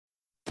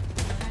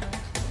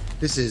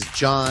This is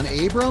John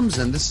Abrams,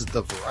 and this is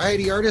The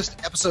Variety Artist,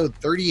 episode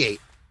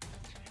 38.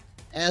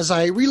 As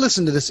I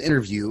re-listened to this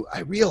interview,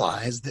 I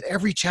realized that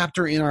every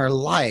chapter in our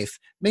life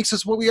makes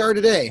us what we are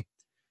today.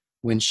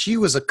 When she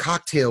was a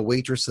cocktail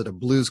waitress at a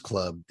blues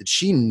club, did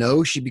she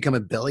know she'd become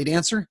a belly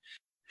dancer?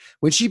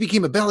 When she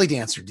became a belly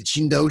dancer, did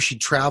she know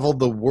she'd travel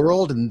the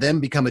world and then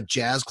become a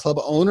jazz club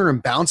owner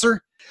and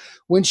bouncer?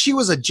 When she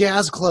was a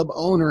jazz club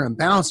owner and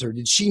bouncer,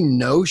 did she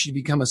know she'd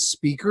become a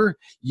speaker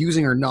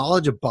using her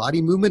knowledge of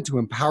body movement to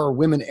empower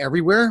women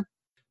everywhere?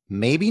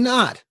 Maybe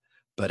not,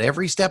 but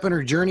every step in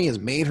her journey has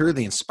made her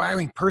the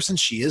inspiring person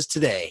she is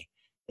today.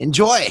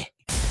 Enjoy!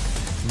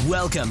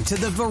 Welcome to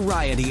The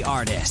Variety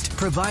Artist,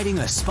 providing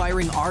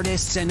aspiring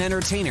artists and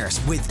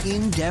entertainers with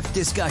in-depth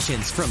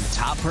discussions from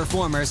top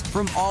performers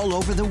from all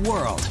over the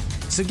world.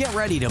 So get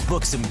ready to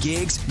book some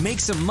gigs, make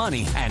some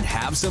money, and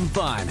have some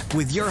fun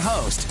with your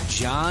host,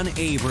 John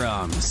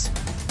Abrams.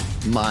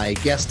 My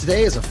guest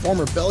today is a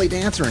former belly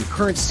dancer and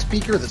current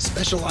speaker that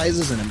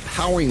specializes in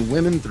empowering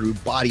women through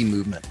body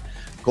movement.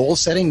 Goal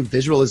setting,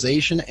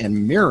 visualization,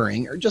 and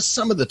mirroring are just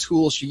some of the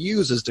tools she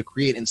uses to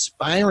create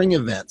inspiring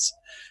events.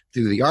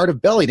 Through the art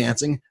of belly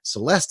dancing,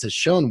 Celeste has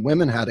shown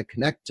women how to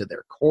connect to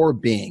their core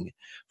being.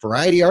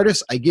 Variety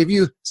artists, I give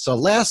you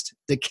Celeste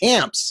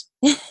DeCamps.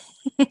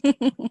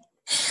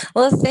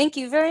 Well, thank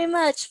you very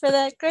much for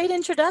that great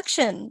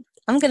introduction.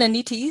 I'm going to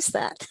need to use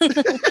that.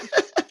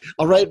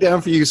 I'll write it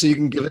down for you so you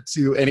can give it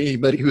to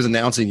anybody who's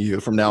announcing you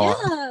from now on.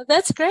 Yeah,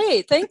 that's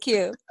great. Thank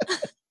you.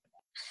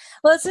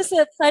 Well, it's just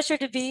a pleasure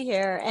to be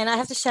here. And I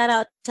have to shout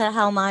out to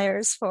Hal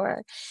Myers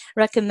for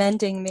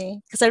recommending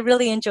me because I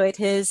really enjoyed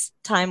his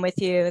time with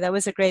you. That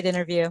was a great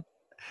interview.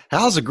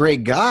 Hal's a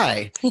great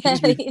guy. Yeah,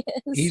 he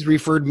is. He's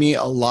referred me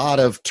a lot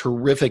of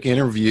terrific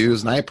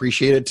interviews, and I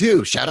appreciate it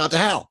too. Shout out to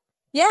Hal.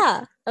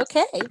 Yeah,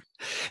 okay.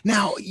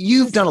 Now,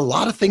 you've done a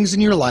lot of things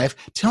in your life.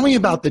 Tell me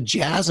about the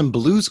Jazz and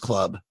Blues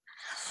Club.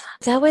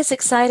 That was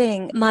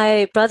exciting.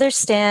 My brother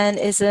Stan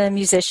is a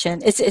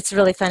musician. It's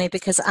really funny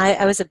because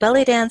I was a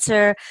belly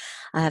dancer.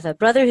 I have a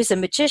brother who's a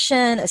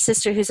magician, a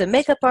sister who's a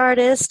makeup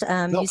artist,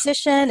 a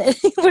musician.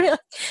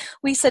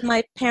 We said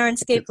my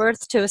parents gave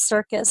birth to a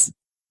circus.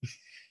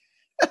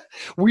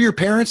 Were your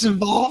parents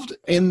involved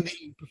in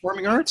the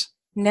performing arts?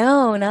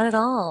 No, not at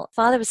all.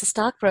 Father was a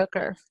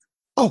stockbroker.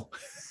 Oh.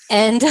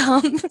 And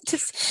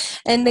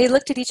and they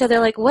looked at each other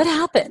like, what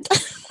happened?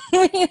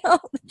 Wow.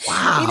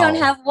 We don't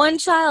have one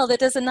child that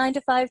does a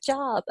 9-to-5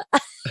 job.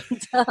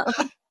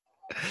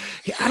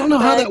 Yeah, I don't know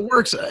how that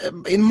works.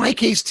 In my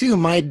case, too,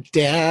 my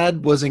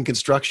dad was in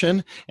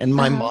construction and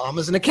my mom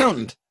is an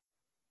accountant.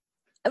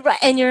 Right,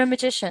 and you're a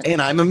magician. And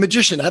I'm a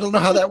magician. I don't know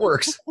how that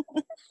works.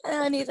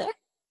 Neither.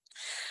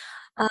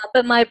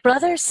 But my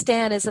brother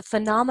Stan is a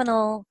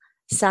phenomenal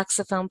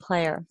saxophone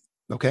player.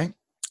 Okay.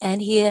 And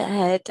he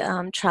had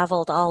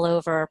traveled all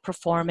over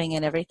performing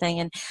and everything.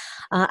 And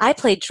I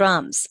played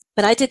drums,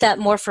 but I did that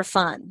more for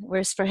fun.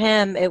 Whereas for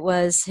him, it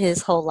was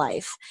his whole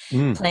life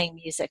playing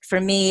music.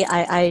 For me,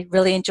 I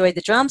really enjoyed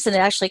the drums, and it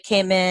actually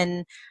came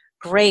in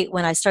great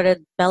when I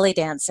started belly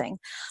dancing.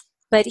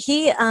 But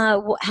he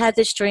had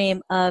this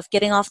dream of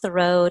getting off the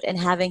road and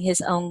having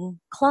his own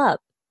club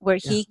where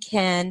he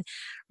can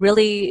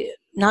really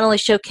not only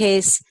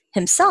showcase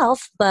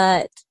himself,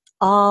 but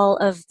all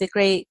of the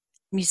great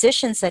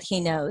musicians that he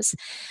knows.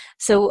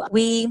 So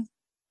we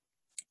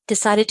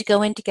decided to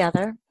go in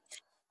together.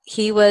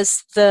 He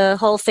was the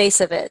whole face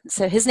of it.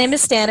 So his name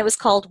is Stan. It was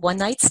called One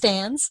Night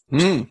Stands.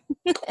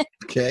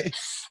 Okay.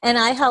 And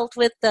I helped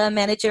with the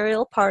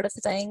managerial part of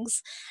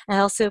things. I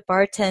also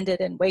bartended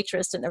and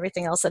waitressed and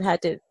everything else that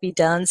had to be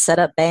done, set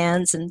up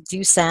bands and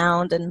do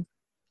sound. And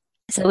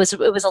so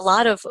it was a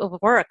lot of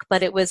work,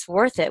 but it was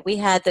worth it. We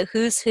had the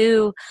who's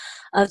who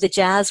of the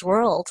jazz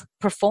world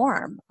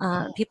perform.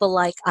 People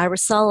like Ira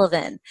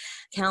Sullivan,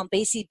 Count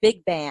Basie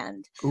Big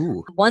Band.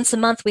 Ooh. Once a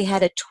month, we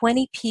had a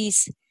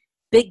 20-piece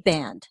big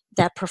band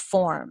that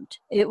performed.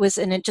 It was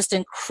an just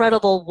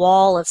incredible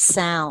wall of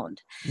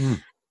sound.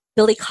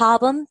 Billy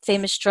Cobham,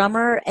 famous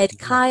drummer, Ed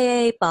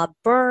Kaye, Bob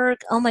Berg.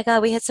 Oh my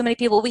God, we had so many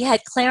people. We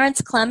had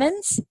Clarence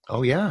Clemens.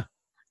 Oh, yeah.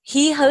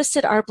 He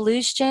hosted our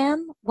blues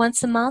jam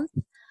once a month.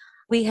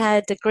 We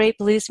had the great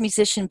blues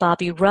musician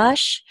Bobby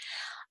Rush,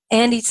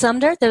 Andy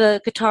Sumner,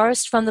 the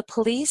guitarist from the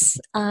Police.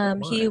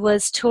 He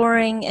was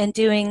touring and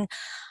doing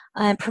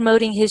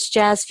promoting his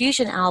jazz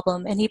fusion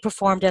album, and he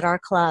performed at our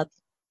club.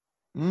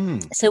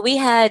 So we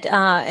had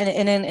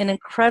an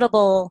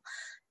incredible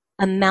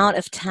amount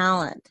of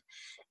talent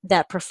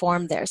that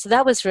performed there. So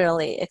that was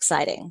really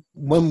exciting.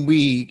 When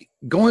we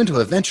go into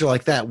a venture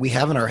like that, we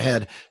have in our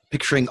head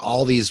picturing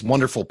all these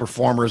wonderful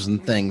performers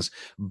and things,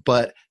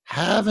 but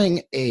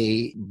having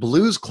a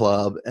blues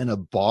club and a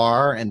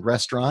bar and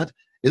restaurant,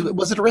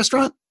 was it a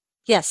restaurant?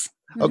 Yes.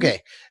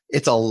 Okay.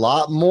 It's a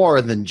lot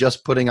more than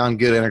just putting on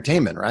good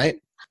entertainment, right?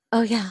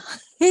 Oh yeah.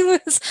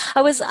 Like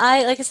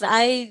I said,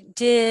 I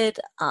did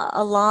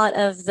a lot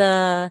of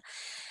the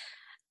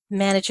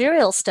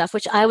managerial stuff,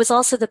 which I was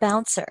also the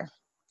bouncer.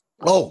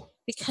 Oh.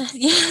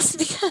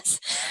 Because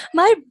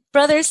my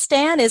brother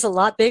Stan is a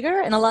lot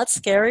bigger and a lot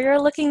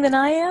scarier looking than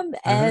I am.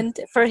 And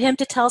for him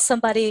to tell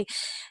somebody,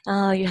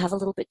 you have a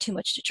little bit too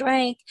much to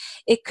drink,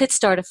 it could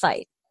start a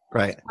fight.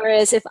 Right.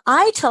 Whereas if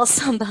I tell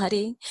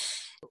somebody,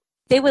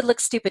 they would look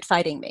stupid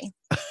fighting me.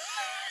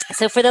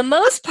 So for the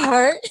most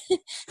part,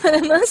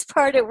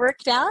 it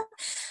worked out.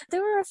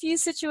 There were a few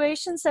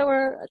situations that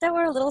were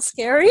a little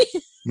scary.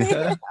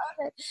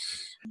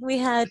 We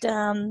had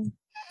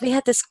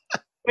this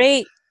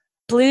great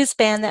blues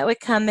band that would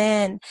come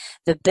in,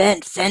 the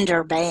Bent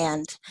Fender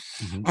Band,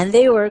 and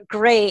they were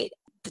great.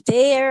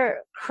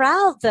 Their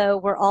crowd, though,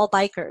 were all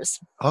bikers.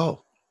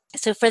 Oh.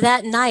 So for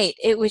that night,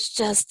 it was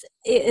just,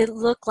 it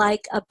looked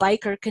like a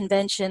biker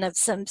convention of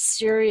some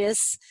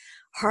serious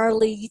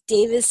Harley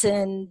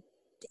Davidson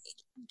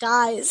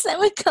guys that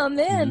would come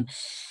in.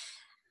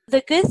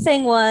 The good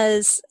thing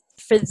was,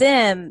 for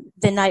them,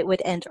 the night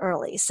would end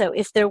early. So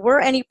if there were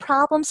any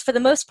problems, for the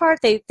most part,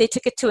 they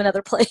took it to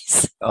another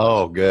place.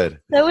 Oh, good.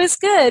 That was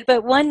good.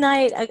 But one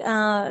night,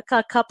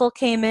 a couple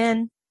came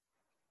in,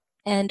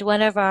 and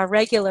one of our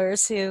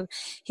regulars,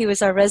 he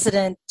was our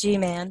resident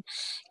G-man,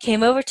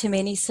 came over to me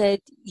and he said,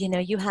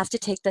 you have to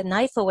take the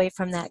knife away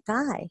from that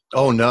guy.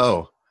 Oh,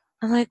 no.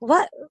 I'm like,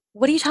 what?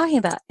 What are you talking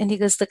about? And he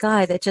goes, the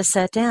guy that just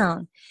sat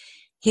down,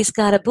 he's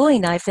got a Bowie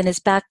knife in his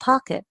back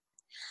pocket.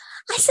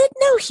 I said,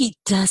 no, he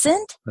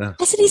doesn't.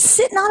 I said, he's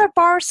sitting on a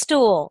bar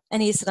stool.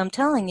 And he said, I'm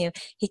telling you,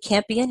 he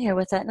can't be in here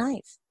with that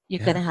knife.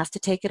 You're going to have to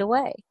take it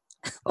away.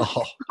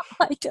 Oh.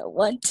 I don't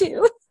want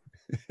to.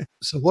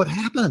 So what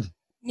happened?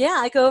 Yeah,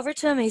 I go over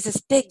to him. He's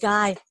this big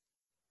guy.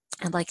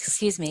 I'm like,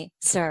 excuse me,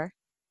 sir,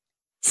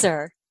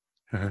 sir.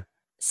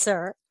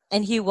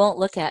 And he won't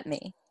look at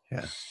me.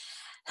 Yeah.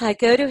 I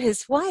go to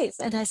his wife,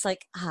 and I was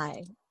like,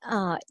 hi,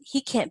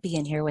 he can't be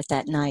in here with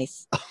that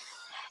knife.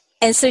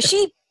 And so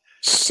she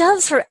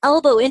shoves her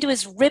elbow into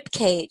his rib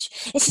cage,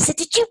 and she said,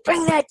 did you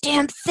bring that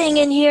damn thing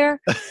in here?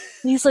 And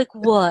he's like,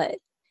 what?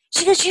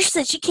 She goes, you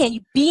said she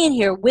can't be in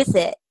here with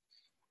it.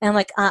 And I'm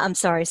like, I'm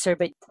sorry, sir,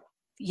 but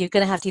you're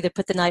going to have to either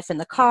put the knife in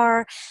the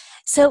car.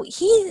 So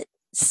he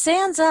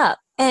stands up,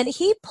 and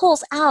he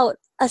pulls out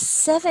a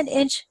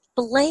 7-inch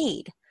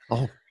blade.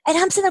 Oh. And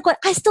I'm sitting there going,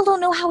 I still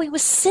don't know how he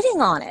was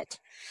sitting on it.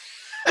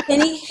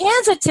 And he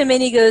hands it to me,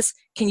 and he goes,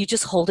 can you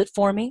just hold it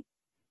for me?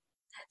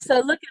 So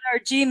I look at our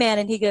G-man,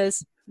 and he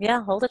goes,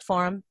 yeah, hold it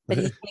for him. But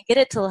he can't get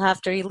it till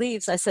after he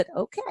leaves. I said,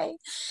 okay.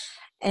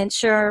 And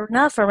sure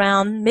enough,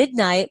 around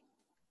midnight,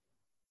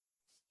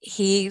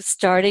 he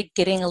started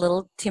getting a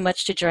little too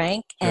much to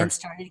drink and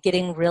started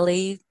getting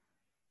really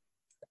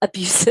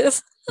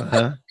abusive.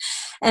 And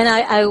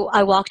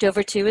I walked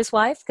over to his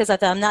wife because I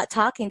thought, I'm not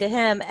talking to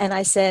him. And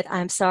I said,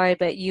 I'm sorry,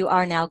 but you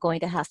are now going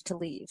to have to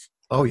leave.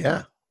 Oh,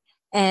 yeah.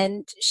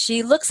 And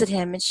she looks at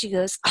him and she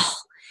goes, oh,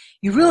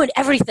 you ruined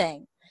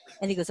everything.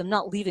 And he goes, I'm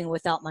not leaving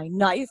without my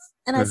knife.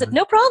 And I said,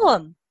 no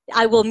problem.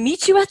 I will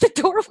meet you at the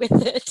door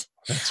with it.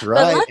 That's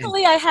right. But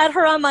luckily I had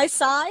her on my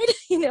side.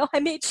 I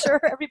made sure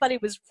everybody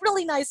was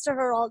really nice to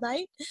her all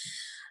night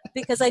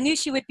because I knew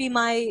she would be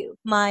my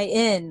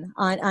in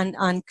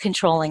on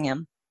controlling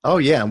him. Oh,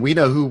 yeah. And we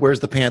know who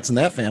wears the pants in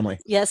that family.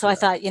 Yeah. So I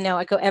thought,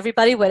 I go,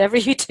 everybody, whatever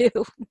you do,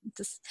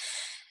 just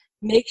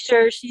make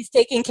sure she's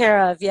taken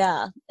care of.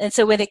 Yeah. And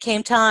so when it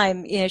came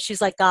time, she's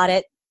like, got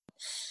it.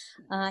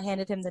 I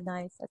handed him the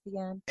knife at the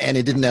end. And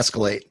it didn't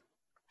escalate.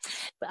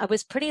 I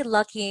was pretty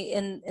lucky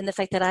in the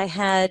fact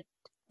that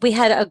we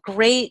had a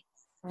great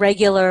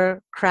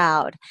regular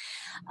crowd.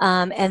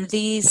 And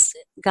these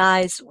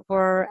guys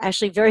were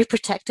actually very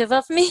protective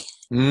of me.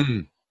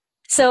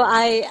 So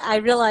I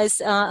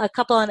realized on a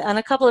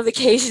couple of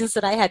occasions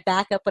that I had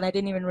backup when I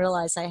didn't even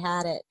realize I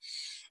had it.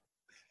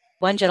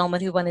 One gentleman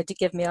who wanted to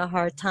give me a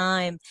hard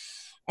time,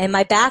 and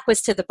my back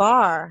was to the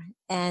bar.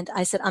 And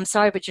I said, I'm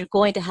sorry, but you're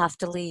going to have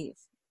to leave.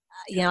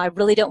 I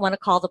really don't want to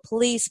call the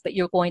police, but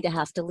you're going to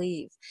have to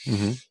leave.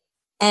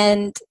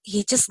 And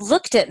he just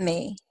looked at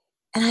me,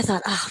 and I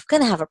thought, I'm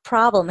going to have a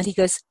problem. And he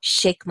goes,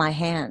 shake my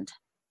hand.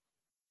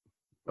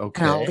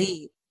 Okay. And I'll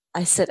leave.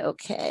 I said,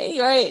 okay,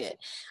 right.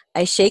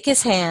 I shake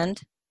his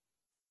hand,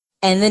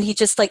 and then he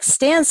just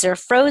stands there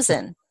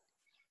frozen,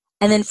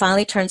 and then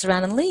finally turns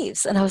around and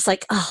leaves. And I was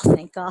like, oh,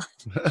 thank God.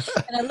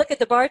 And I look at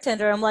the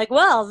bartender. I'm like,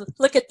 well,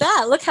 look at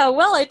that. Look how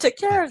well I took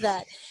care of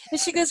that.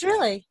 And she goes,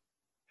 really?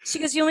 She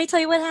goes, you want me to tell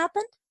you what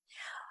happened?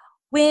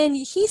 When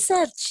he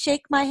said,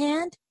 shake my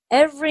hand,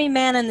 every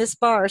man in this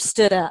bar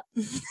stood up.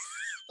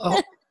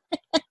 Oh,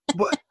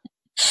 what?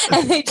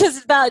 And they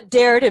just about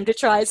dared him to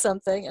try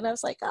something. And I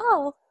was like,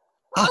 oh,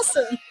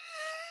 awesome.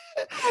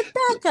 I had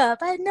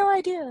backup. I had no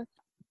idea.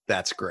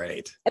 That's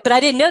great. But I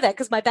didn't know that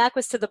because my back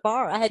was to the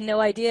bar. I had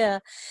no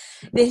idea.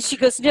 Then she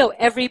goes, no,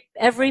 every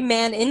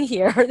man in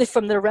here,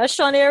 from the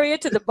restaurant area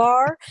to the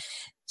bar.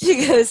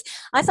 She goes,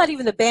 I thought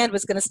even the band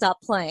was going to stop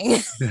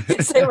playing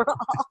because they were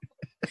all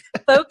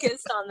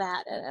focused on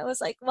that. And I was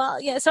like,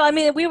 well, yeah. So, I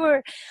mean, we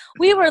were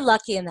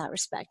lucky in that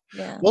respect.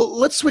 Yeah. Well,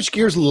 let's switch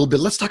gears a little bit.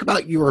 Let's talk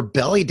about your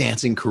belly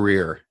dancing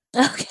career.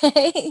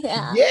 Okay.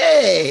 Yeah.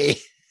 Yay.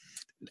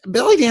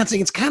 Belly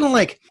dancing, it's kind of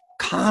like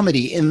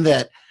comedy in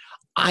that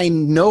I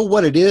know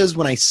what it is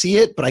when I see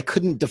it, but I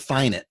couldn't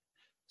define it.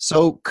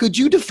 So could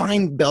you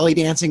define belly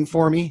dancing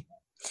for me?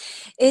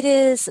 It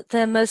is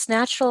the most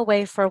natural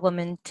way for a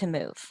woman to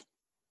move.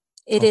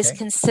 It is Okay.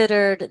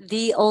 considered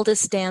the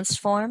oldest dance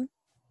form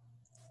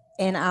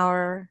in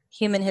our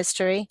human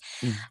history.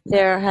 Mm.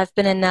 There have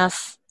been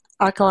enough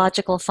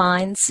archaeological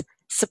finds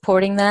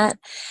supporting that,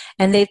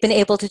 and they've been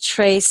able to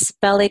trace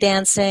belly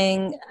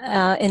dancing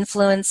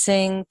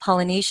influencing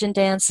Polynesian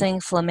dancing,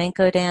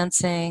 flamenco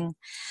dancing,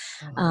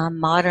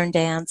 modern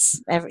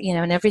dance,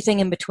 and everything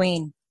in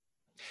between.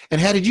 And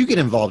how did you get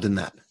involved in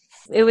that?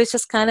 It was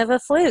just kind of a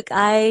fluke.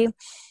 I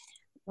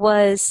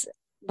was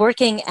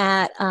working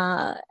at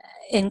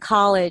in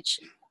college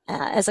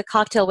as a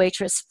cocktail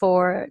waitress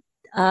for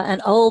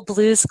an old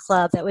blues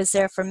club that was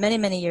there for many,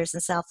 many years in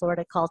South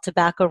Florida called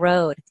Tobacco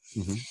Road.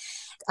 Mm-hmm.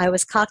 I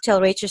was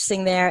cocktail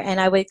waitressing there, and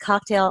I would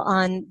cocktail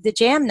on the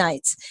jam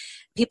nights.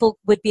 People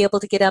would be able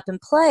to get up and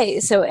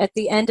play. So at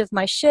the end of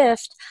my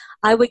shift,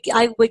 I would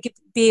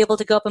be able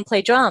to go up and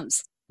play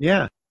drums.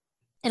 Yeah.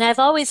 And I've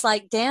always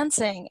liked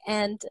dancing,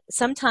 and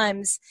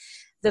sometimes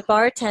the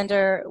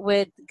bartender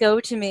would go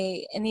to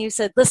me and he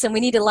said, listen, we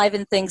need to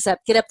liven things up.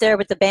 Get up there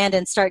with the band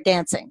and start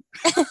dancing.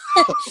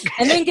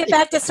 And then get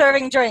back to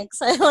serving drinks.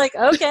 I'm like,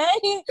 okay.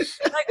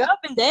 I go up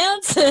and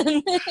dance.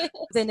 And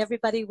then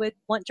everybody would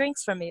want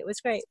drinks from me. It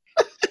was great.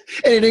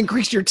 And it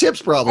increased your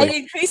tips probably. It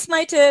increased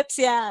my tips,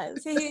 yeah.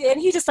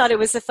 And he just thought it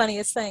was the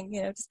funniest thing.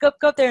 Just go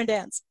up there and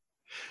dance.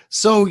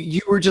 So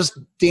you were just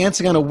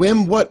dancing on a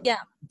whim. What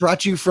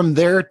brought you from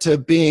there to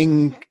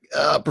being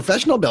a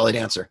professional belly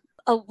dancer?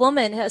 A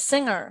woman, a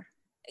singer,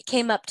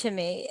 came up to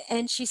me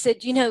and she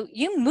said,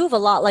 you move a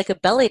lot like a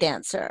belly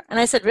dancer. And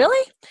I said,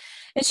 really?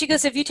 And she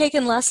goes, have you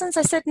taken lessons?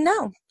 I said,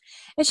 no.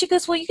 And she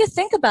goes, well, you could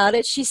think about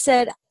it. She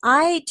said,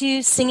 I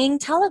do singing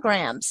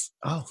telegrams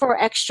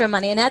for extra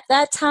money. And at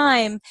that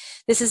time,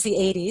 this is the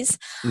 80s,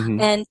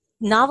 and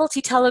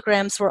novelty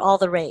telegrams were all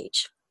the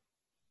rage.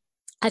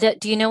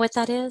 Do you know what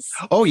that is?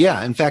 Oh,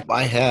 yeah. In fact,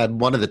 I had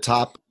one of the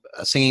top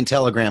singing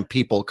telegram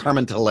people,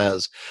 Carmen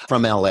Tellez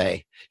from LA,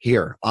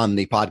 here on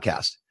the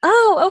podcast.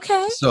 Oh,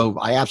 okay. So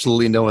I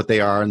absolutely know what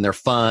they are, and they're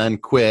fun,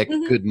 quick,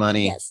 good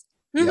money. Yes.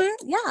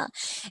 Yeah.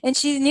 And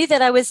she knew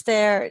that I was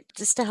there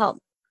just to help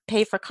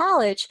pay for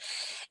college.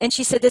 And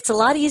she said, it's a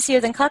lot easier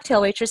than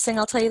cocktail waitressing,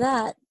 I'll tell you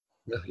that.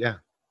 Yeah.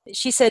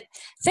 She said,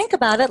 think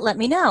about it, let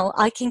me know.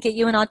 I can get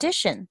you an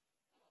audition.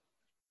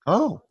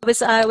 Oh.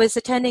 I was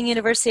attending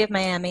University of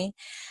Miami,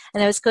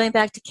 and I was going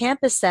back to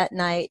campus that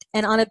night,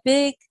 and on a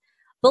big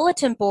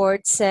bulletin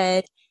board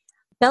said,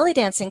 belly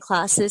dancing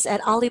classes at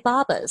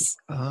Alibaba's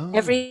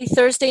every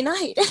Thursday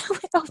night.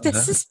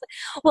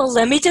 Well,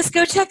 let me just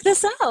go check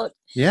this out.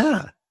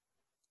 Yeah.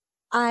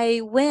 I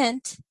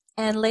went,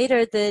 and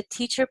later the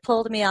teacher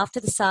pulled me off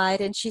to the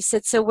side, and she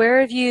said, so where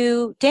have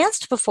you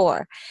danced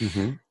before?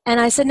 And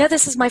I said, no,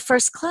 this is my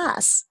first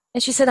class.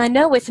 And she said, I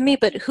know with me,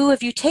 but who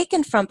have you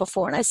taken from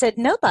before? And I said,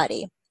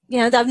 nobody.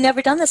 I've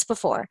never done this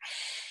before.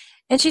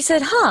 And she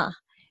said, huh?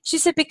 She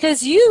said,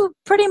 because you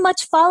pretty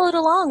much followed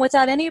along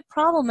without any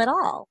problem at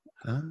all.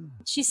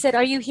 She said,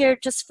 are you here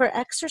just for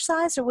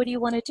exercise, or what do you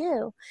want to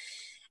do?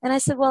 And I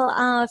said, well,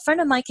 a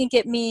friend of mine can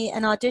get me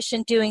an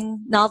audition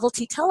doing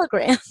novelty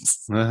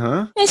telegrams.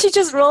 And she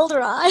just rolled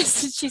her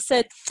eyes and she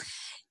said,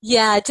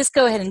 yeah, just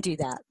go ahead and do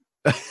that.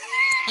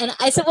 And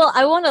I said, well,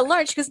 I want to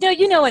learn. She goes, no,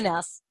 you know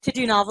enough to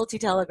do novelty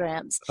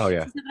telegrams. Oh,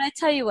 yeah. Said, but I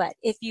tell you what,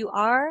 if you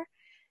are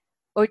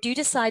or do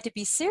decide to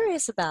be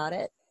serious about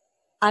it,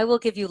 I will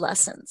give you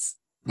lessons.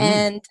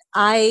 And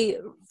I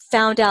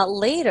found out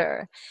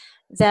later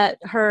that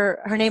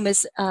her name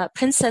is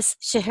Princess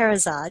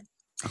Scheherazade,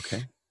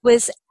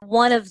 was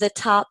one of the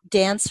top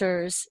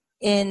dancers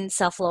in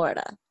South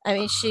Florida. I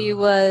mean, she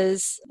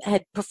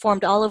had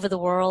performed all over the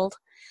world.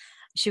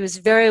 She was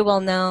very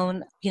well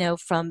known,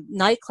 from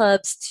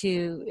nightclubs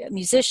to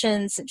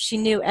musicians. She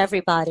knew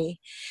everybody.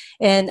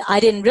 And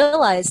I didn't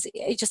realize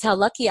just how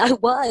lucky I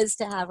was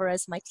to have her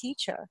as my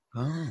teacher.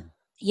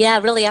 Yeah,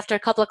 really, after a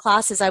couple of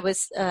classes,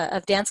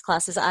 of dance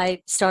classes,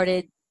 I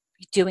started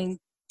doing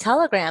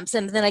telegrams,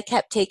 and then I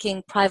kept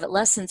taking private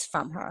lessons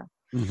from her.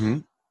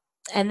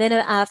 And then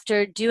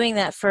after doing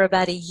that for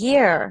about a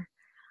year,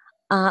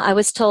 I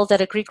was told that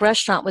a Greek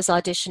restaurant was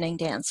auditioning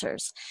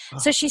dancers.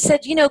 So she said,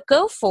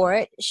 go for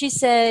it. She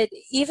said,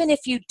 even if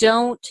you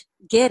don't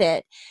get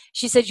it,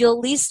 she said, you'll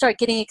at least start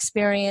getting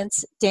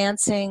experience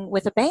dancing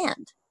with a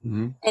band.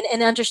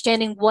 And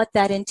understanding what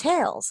that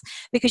entails,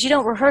 because you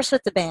don't rehearse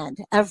with the band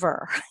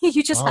ever.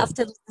 You just have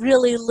to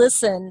really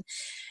listen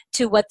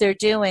to what they're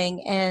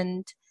doing.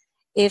 And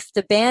if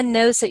the band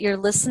knows that you're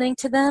listening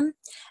to them,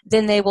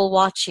 then they will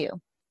watch you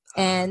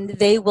and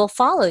they will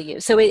follow you.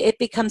 So it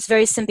becomes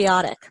very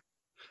symbiotic.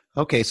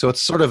 Okay, so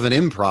it's sort of an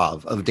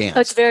improv of dance.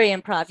 Oh, it's very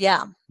improv,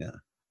 yeah.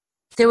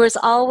 There was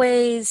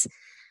always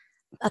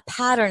a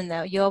pattern,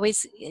 though. You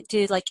always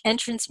do like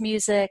entrance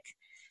music,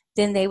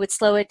 then they would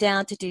slow it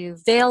down to do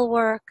veil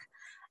work,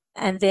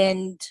 and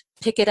then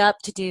pick it up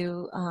to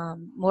do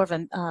more of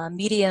a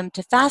medium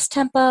to fast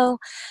tempo.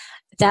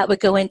 That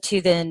would go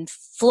into then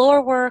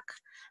floor work,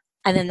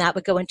 And then that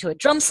would go into a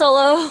drum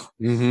solo.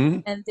 Mm-hmm.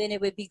 And then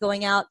it would be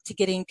going out to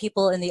getting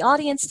people in the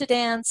audience to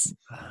dance.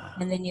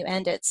 And then you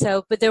end it.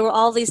 So, but there were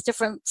all these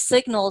different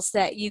signals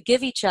that you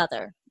give each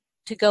other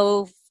to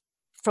go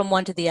from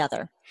one to the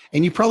other.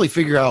 And you probably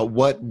figure out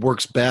what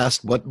works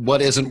best,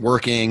 what isn't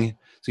working.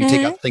 So you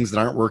take out things that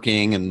aren't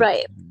working, and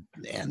right.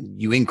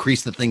 And you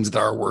increase the things that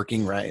are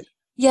working, right?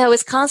 Yeah, it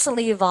was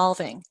constantly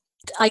evolving.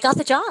 I got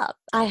the job.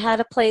 I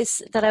had a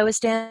place that I was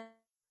dancing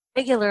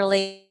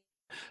regularly.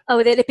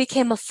 Oh, that it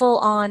became a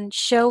full-on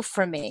show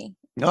for me.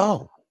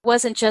 Oh. It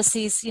wasn't just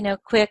these,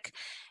 quick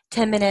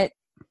 10-minute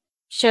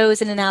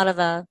shows in and out of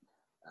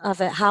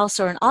a house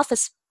or an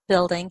office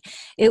building.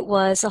 It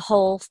was a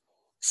whole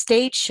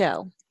stage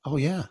show. Oh,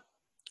 yeah.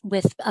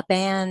 With a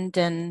band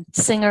and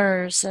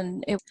singers,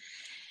 and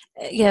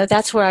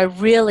that's where I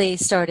really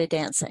started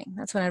dancing.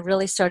 That's when I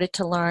really started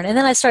to learn. And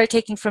then I started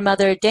taking from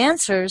other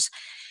dancers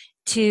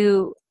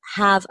to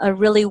have a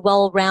really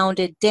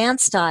well-rounded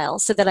dance style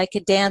so that I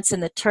could dance in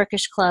the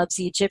Turkish clubs,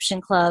 the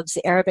Egyptian clubs,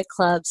 the Arabic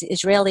clubs, the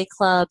Israeli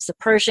clubs, the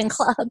Persian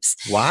clubs,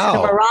 wow,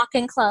 the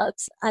Moroccan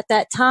clubs. At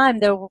that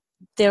time,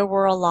 there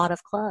were a lot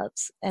of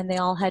clubs, and they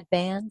all had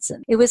bands.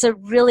 And it was a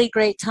really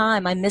great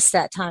time. I miss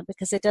that time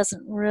because it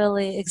doesn't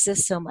really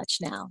exist so much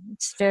now.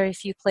 It's very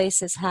few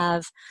places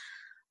have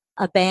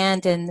a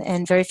band,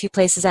 and very few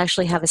places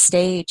actually have a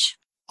stage.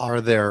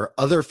 Are there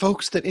other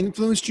folks that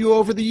influenced you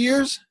over the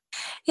years?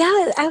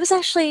 Yeah, I was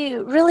actually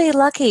really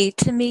lucky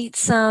to meet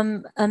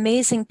some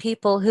amazing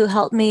people who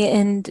helped me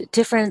in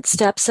different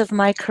steps of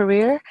my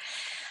career.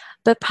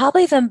 But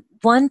probably the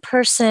one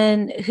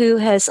person who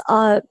has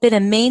been a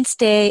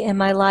mainstay in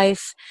my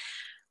life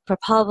for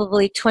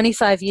probably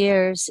 25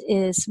 years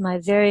is my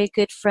very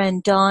good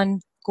friend,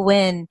 Dawn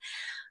Gwynn,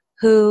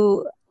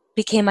 who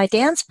became my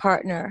dance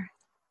partner.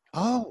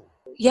 Oh.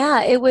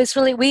 Yeah, it was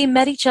really, we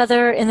met each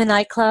other in the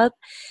nightclub.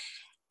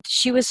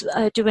 She was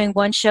doing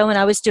one show and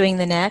I was doing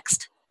the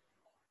next.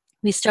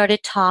 We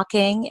started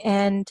talking,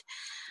 and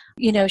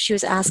she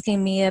was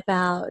asking me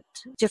about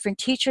different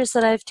teachers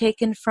that I've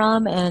taken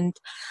from and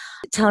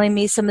telling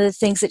me some of the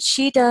things that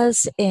she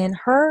does in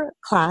her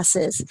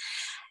classes.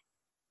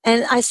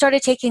 And I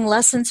started taking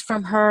lessons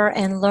from her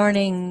and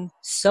learning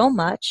so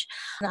much.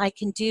 I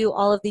can do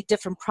all of the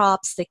different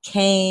props, the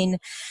cane,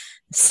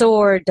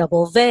 sword,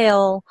 double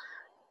veil,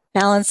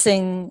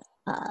 balancing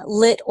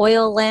lit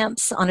oil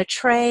lamps on a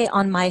tray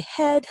on my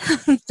head.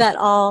 That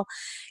all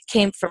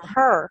came from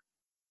her.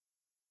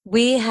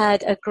 We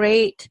had a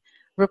great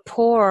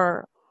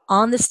rapport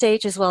on the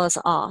stage as well as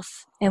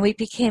off, and we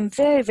became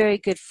very, very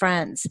good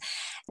friends.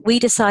 We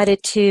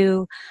decided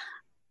to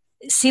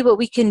see what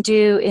we can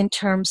do in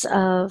terms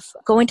of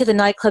going to the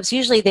nightclubs.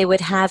 Usually they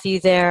would have you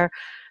there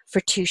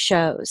for 2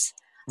 shows.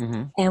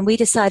 Mm-hmm. And we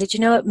decided,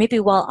 maybe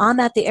while I'm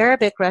at the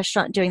Arabic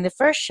restaurant doing the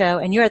first show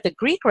and you're at the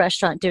Greek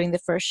restaurant doing the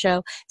first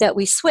show, that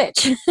we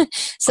switch.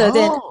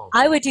 Then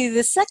I would do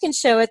the second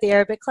show at the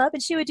Arabic club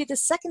and she would do the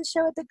second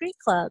show at the Greek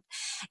club.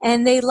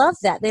 And they loved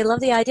that. They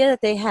loved the idea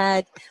that they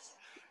had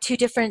 2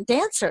 different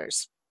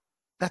dancers.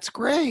 That's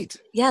great.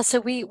 Yeah, so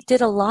we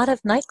did a lot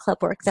of nightclub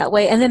work that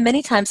way. And then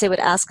many times they would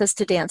ask us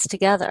to dance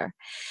together.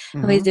 Mm-hmm.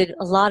 And we did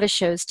a lot of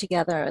shows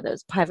together,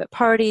 those private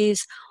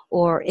parties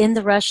or in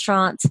the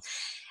restaurants.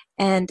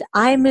 And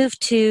I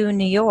moved to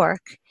New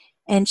York,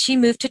 and she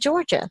moved to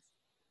Georgia.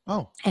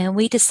 Oh. And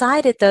we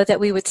decided, though, that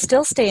we would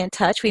still stay in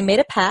touch. We made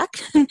a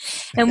pact,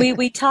 and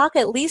we talk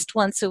at least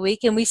once a week,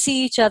 and we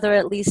see each other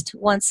at least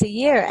once a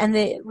year. And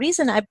the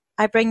reason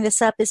I bring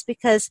this up is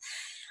because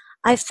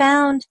I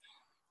found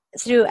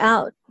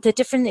throughout the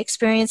different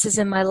experiences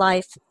in my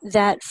life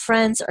that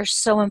friends are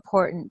so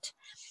important.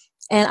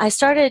 And I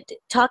started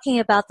talking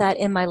about that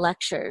in my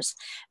lectures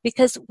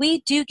because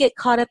we do get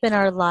caught up in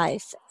our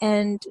life,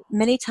 and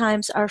many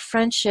times our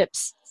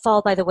friendships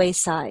fall by the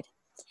wayside.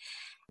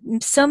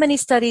 So many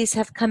studies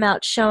have come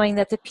out showing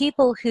that the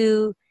people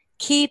who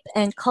keep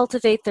and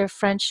cultivate their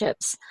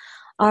friendships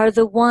are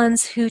the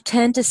ones who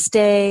tend to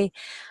stay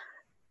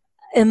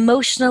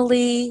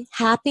emotionally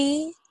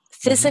happy,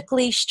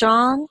 physically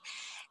strong,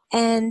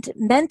 and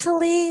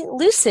mentally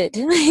lucid,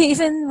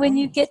 even when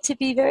you get to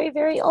be very,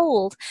 very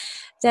old.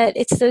 That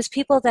it's those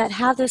people that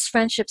have those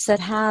friendships,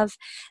 that have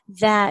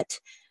that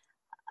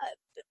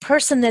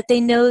person that they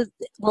know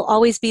will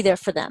always be there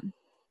for them.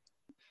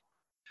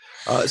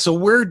 So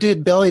where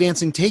did belly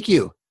dancing take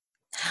you?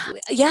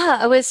 Yeah,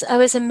 I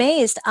was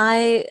amazed.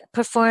 I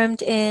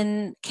performed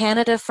in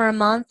Canada for a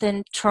month,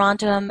 in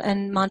Toronto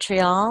and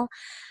Montreal.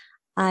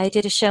 I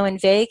did a show in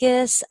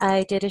Vegas.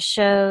 I did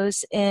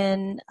shows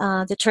in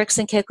the Turks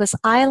and Caicos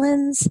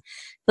Islands,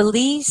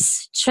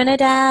 Belize,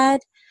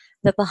 Trinidad,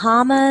 the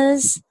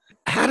Bahamas.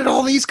 How did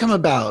all these come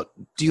about?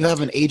 Do you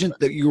have an agent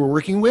that you were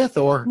working with,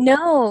 or?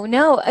 No.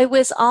 It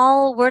was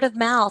all word of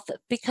mouth.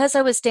 Because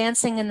I was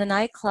dancing in the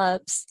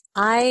nightclubs,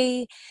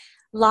 I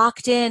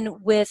locked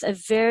in with a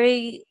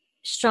very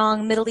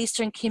strong Middle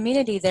Eastern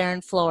community there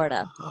in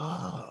Florida.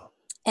 Oh.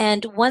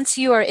 And once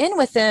you are in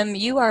with them,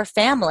 you are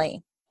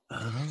family.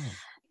 Oh.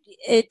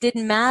 It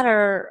didn't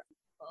matter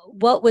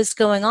what was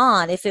going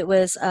on. If it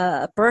was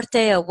a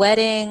birthday, a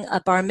wedding,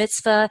 a bar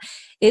mitzvah,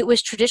 it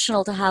was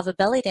traditional to have a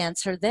belly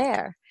dancer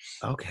there.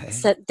 Okay.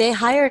 So they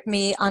hired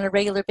me on a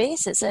regular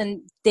basis,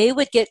 and they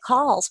would get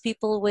calls.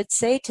 People would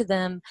say to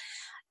them,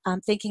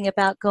 I'm thinking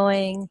about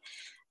going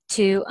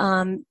to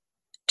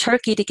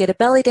Turkey to get a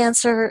belly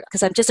dancer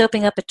because I'm just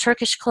opening up a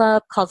Turkish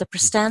club called the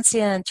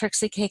Prestantia in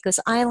Turks and Caicos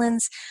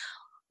Islands.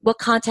 What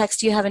contacts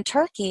do you have in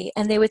Turkey?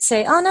 And they would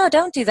say, oh, no,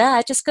 don't do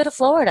that. Just go to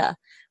Florida.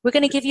 We're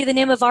going to give you the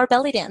name of our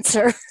belly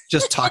dancer.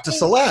 Just talk to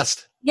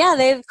Celeste. Yeah,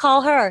 they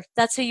call her.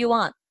 That's who you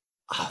want.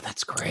 Oh,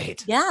 that's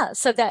great. Yeah,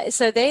 so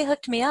they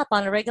hooked me up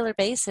on a regular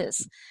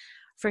basis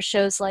for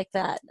shows like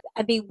that.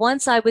 I mean,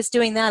 once I was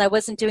doing that, I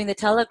wasn't doing the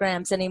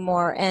telegrams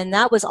anymore, and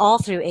that was all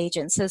through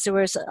agents. So there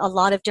was a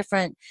lot of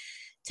different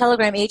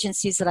telegram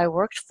agencies that I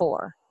worked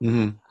for.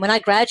 Mm-hmm. When I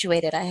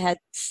graduated, I had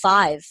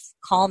 5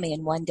 call me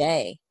in one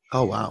day.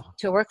 Oh, wow.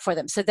 To work for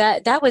them. So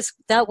that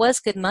was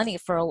good money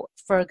for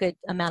a good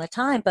amount of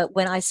time. But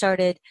when I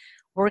started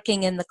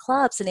working in the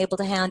clubs and able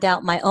to hand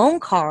out my own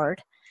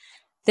card,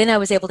 then I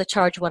was able to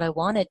charge what I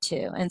wanted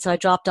to. And so I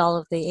dropped all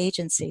of the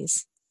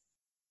agencies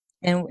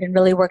and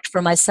really worked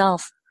for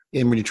myself.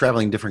 And when you're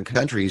traveling different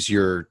countries,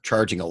 you're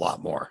charging a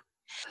lot more.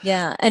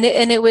 Yeah, and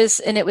it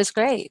was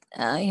great,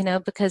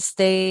 because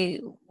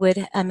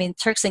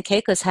Turks and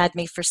Caicos had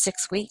me for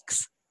 6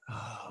 weeks.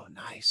 Oh,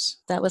 nice.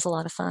 That was a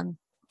lot of fun.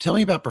 Tell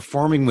me about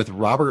performing with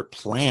Robert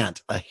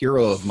Plant, a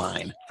hero of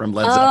mine from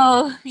Led Zeppelin.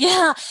 Oh,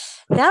 yeah.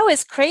 That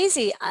was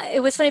crazy.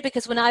 It was funny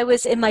because when I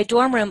was in my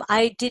dorm room,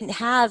 I didn't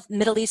have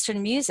Middle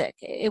Eastern music.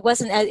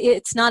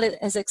 It's not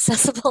as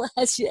accessible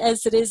as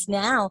it is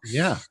now.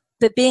 Yeah.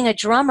 But being a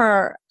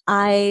drummer,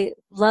 I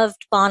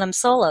loved Bonham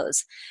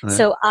solos. Right.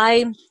 So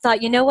I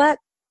thought, you know what?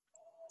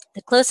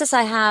 The closest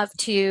I have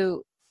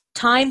to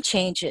time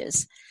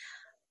changes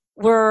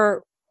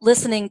were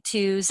listening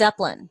to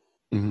Zeppelin.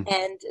 Mm-hmm.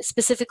 And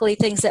specifically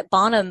things that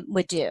Bonham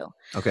would do.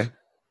 Okay.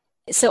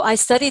 So I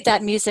studied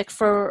that music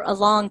for a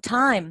long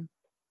time.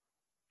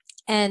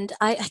 And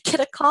I get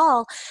a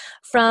call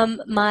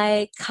from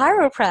my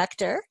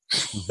chiropractor.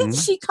 Mm-hmm.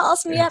 She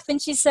calls me up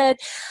and she said,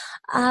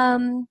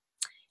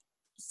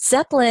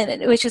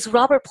 Zeppelin, which is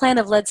Robert Plant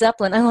of Led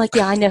Zeppelin. I'm like,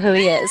 yeah, I know who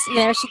he is.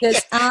 She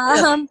goes,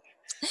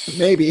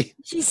 maybe.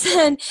 She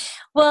said,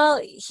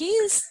 well,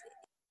 he's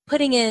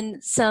putting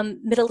in some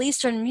Middle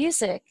Eastern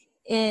music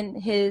in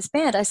his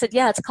band. I said,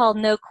 yeah, it's called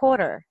No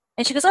Quarter.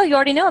 And she goes, oh, you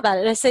already know about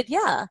it? I said,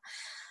 yeah.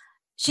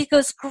 She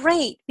goes,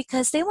 great,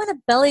 because they want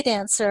a belly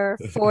dancer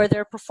for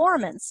their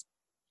performance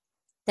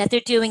that they're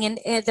doing,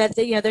 and that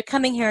they're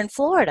coming here in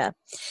Florida.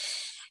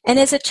 And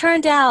as it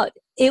turned out,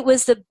 it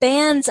was the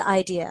band's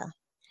idea.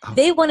 Oh.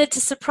 They wanted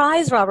to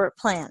surprise Robert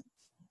Plant.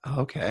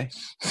 Okay.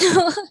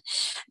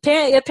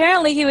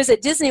 Apparently he was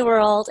at Disney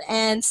World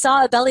and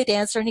saw a belly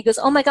dancer, and he goes,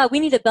 oh my God, we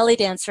need a belly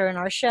dancer in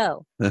our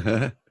show.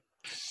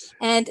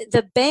 And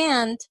the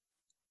band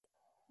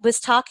was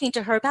talking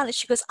to her about it.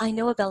 She goes, I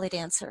know a belly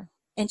dancer,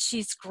 and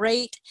she's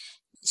great.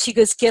 She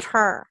goes, get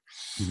her.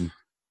 Mm-hmm.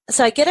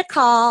 So I get a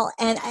call,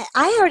 and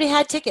I already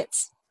had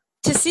tickets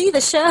to see the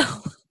show.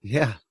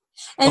 Yeah.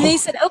 And they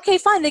said, okay,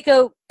 fine. They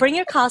go, bring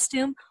your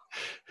costume.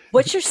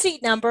 What's your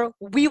seat number?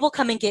 We will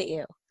come and get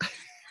you.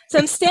 So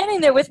I'm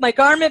standing there with my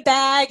garment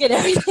bag and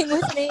everything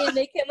with me, and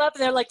they came up,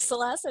 and they're like,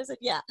 Celeste? I said,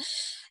 yeah.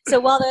 So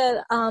while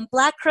the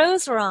Black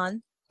Crowes were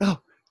on,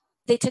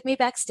 they took me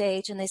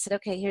backstage, and they said,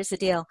 okay, here's the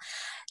deal.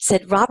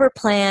 Said Robert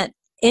Plant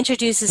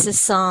introduces this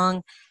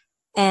song,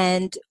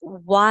 and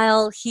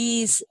while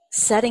he's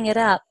setting it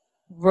up,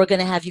 we're going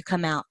to have you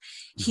come out.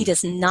 He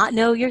does not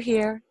know you're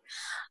here.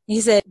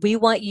 He said, we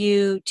want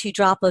you to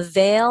drop a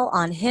veil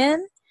on him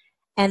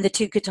and the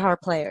 2 guitar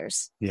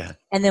players. Yeah.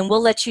 And then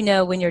we'll let you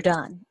know when you're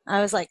done.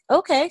 I was like,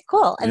 okay,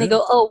 cool. And they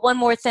go, oh, one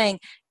more thing.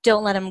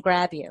 Don't let him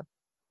grab you.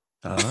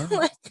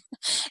 Uh-huh.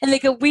 And they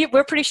go,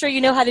 we're pretty sure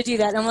you know how to do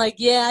that. And I'm like,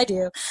 yeah, I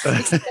do.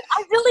 Said,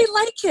 I really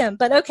like him,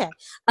 but okay.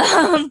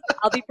 I'll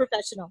be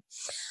professional.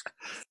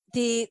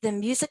 The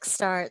music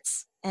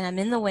starts, and I'm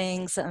in the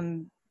wings.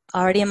 I'm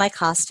already in my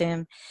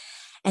costume,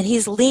 and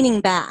he's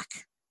leaning back.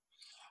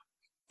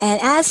 And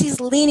as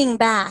he's leaning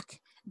back,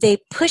 they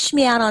push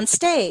me out on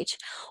stage.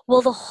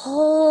 Well, the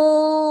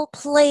whole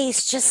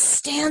place just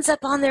stands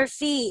up on their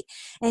feet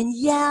and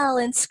yell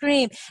and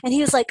scream. And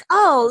he was like,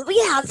 oh,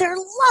 yeah, they're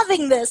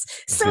loving this.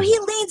 So he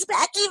leans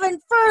back even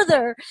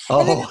further. Oh.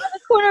 And then in the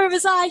corner of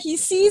his eye, he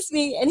sees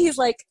me, and he's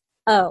like,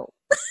 oh.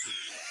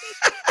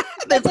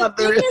 They thought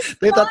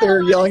they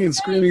were yelling and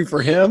screaming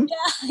for him?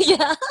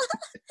 Yeah.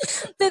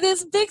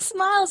 There's big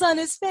smiles on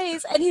his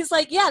face. And he's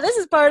like, yeah, this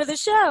is part of the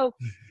show.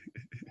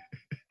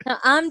 Now,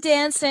 I'm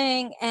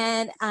dancing,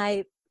 and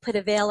I put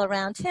a veil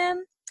around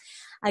him.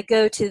 I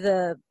go to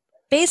the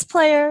bass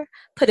player,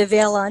 put a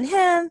veil on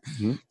him,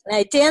 and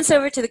I dance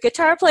over to the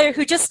guitar player,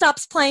 who just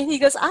stops playing. He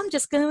goes, I'm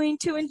just going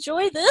to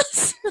enjoy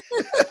this.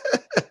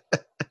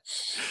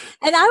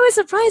 And I was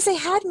surprised they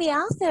had me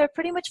out there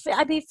pretty much,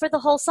 for the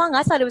whole song.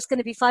 I thought it was going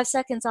to be 5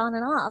 seconds on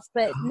and off,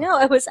 but no,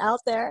 I was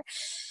out there.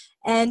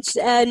 And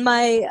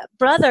my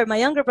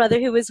younger brother,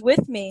 who was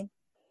with me,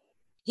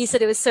 He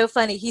said it was so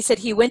funny. He said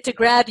he went to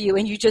grab you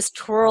and you just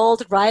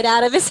twirled right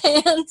out of his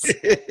hands.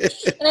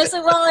 And I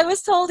said, well, I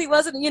was told he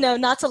wasn't,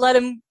 not to let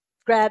him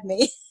grab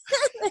me.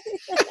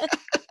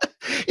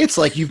 It's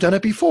like you've done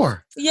it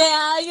before.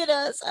 Yeah,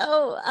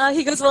 so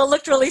he goes, well, it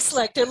looked really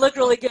slick. It looked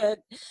really good.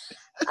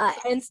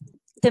 And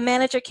the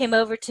manager came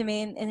over to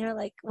me and they're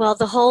like, well,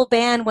 the whole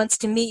band wants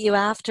to meet you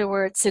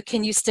afterwards, so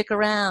can you stick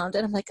around?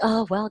 And I'm like,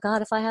 oh, well,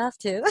 God, if I have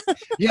to.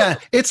 Yeah,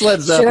 it's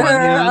Led Zeppelin.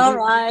 Sure, all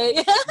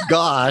right.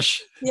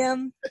 Gosh. Yeah.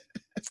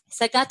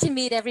 So I got to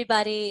meet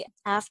everybody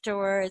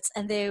afterwards,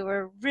 and they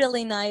were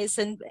really nice.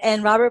 And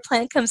Robert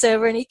Plant comes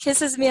over, and he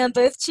kisses me on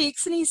both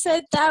cheeks, and he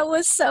said, that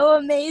was so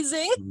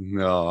amazing.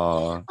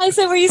 No. I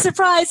said, were you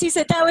surprised? He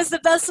said, that was the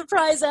best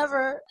surprise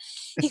ever.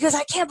 He goes,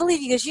 I can't believe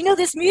you. He goes, you know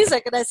this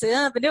music? And I said,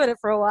 I've been doing it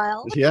for a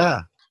while.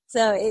 Yeah.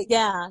 So,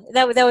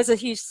 that was a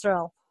huge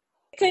thrill.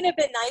 It couldn't have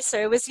been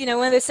nicer. It was,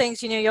 one of those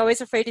things, you're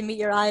always afraid to meet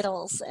your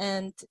idols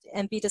and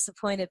be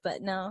disappointed.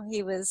 But no,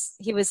 he was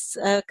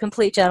a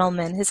complete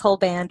gentleman. His whole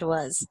band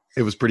was.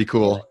 It was pretty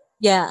cool.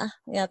 Yeah,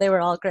 they were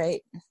all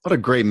great. What a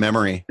great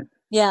memory.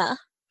 Yeah.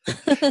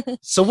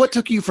 So what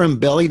took you from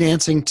belly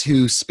dancing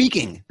to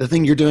speaking, the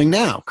thing you're doing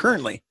now,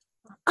 currently?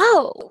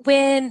 Oh,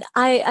 when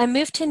I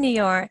moved to New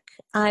York,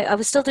 I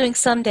was still doing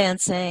some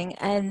dancing,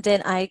 and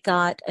then I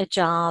got a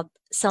job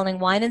selling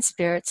wine and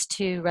spirits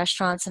to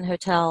restaurants and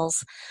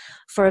hotels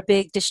for a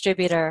big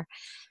distributor.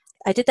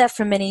 I did that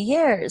for many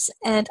years,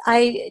 and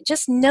I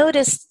just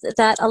noticed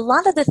that a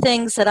lot of the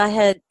things that I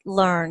had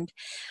learned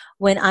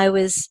when I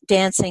was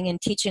dancing and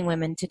teaching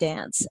women to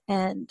dance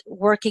and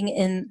working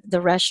in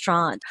the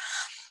restaurant,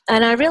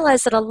 and I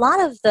realized that a lot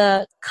of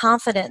the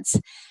confidence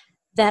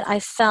that I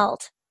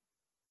felt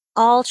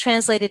all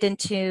translated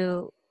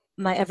into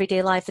my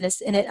everyday life,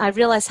 and I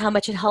realized how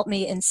much it helped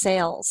me in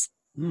sales.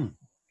 Mm.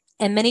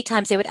 And many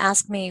times they would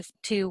ask me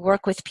to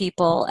work with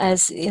people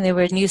as they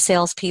were new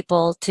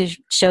salespeople to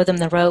show them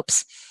the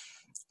ropes.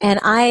 And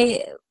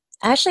I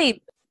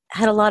actually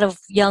had a lot of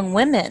young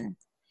women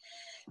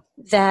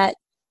that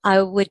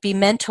I would be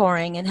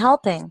mentoring and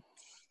helping.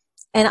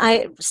 And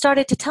I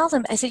started to tell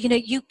them, I said,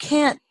 you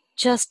can't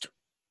just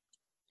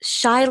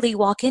shyly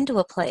walk into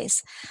a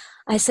place.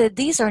 I said,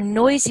 these are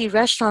noisy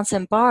restaurants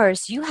and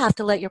bars. You have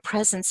to let your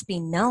presence be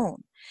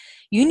known.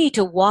 You need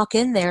to walk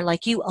in there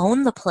like you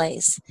own the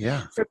place.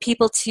 Yeah. For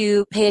people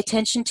to pay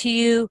attention to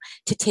you,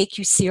 to take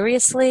you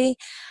seriously.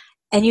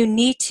 And you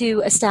need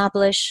to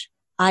establish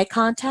eye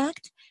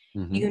contact.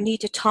 Mm-hmm. You need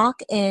to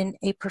talk in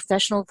a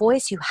professional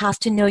voice. You have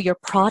to know your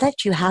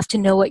product. You have to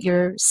know what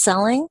you're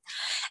selling.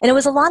 And it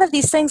was a lot of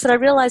these things that I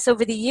realized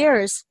over the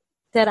years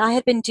that I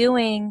had been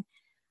doing,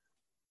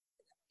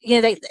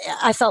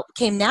 I felt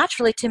came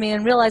naturally to me,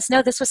 and realized,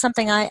 no, this was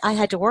something I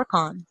had to work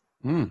on.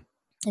 Mm.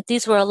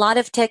 These were a lot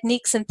of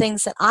techniques and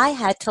things that I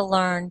had to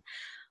learn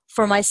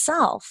for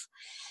myself,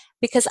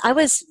 because I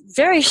was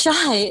very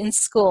shy in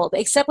school,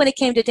 except when it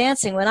came to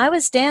dancing. When I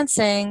was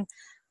dancing,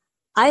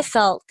 I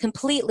felt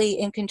completely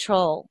in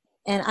control,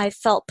 and I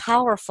felt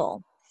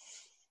powerful.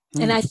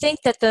 Mm. And I think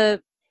that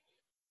the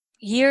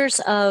years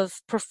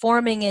of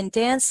performing and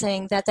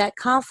dancing, that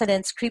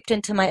confidence creeped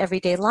into my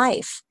everyday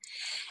life.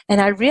 And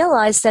I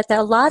realized that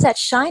a lot of that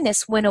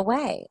shyness went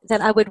away,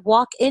 that I would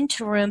walk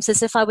into rooms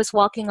as if I was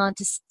walking on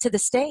to the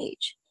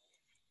stage.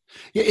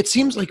 Yeah, it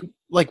seems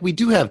like we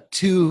do have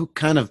two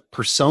kind of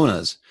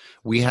personas.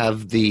 We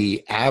have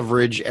the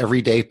average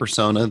everyday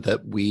persona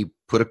that we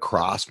put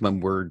across when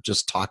we're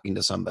just talking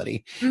to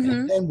somebody. Mm-hmm.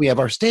 And then we have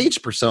our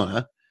stage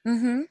persona,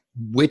 mm-hmm.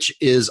 which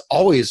is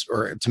always,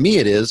 or to me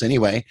it is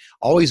anyway,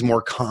 always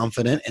more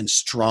confident and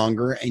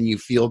stronger, and you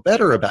feel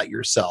better about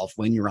yourself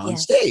when you're on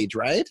stage,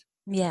 right?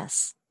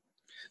 Yes.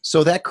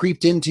 So that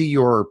creeped into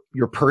your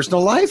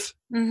personal life?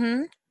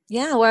 Mm-hmm.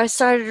 Yeah, where I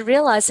started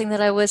realizing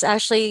that I was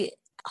actually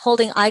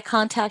holding eye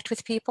contact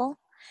with people,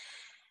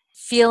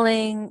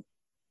 feeling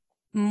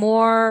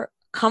more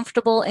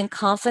comfortable and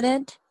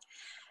confident,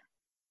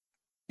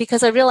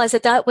 because I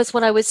realized that was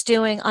what I was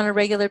doing on a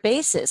regular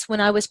basis when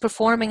I was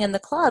performing in the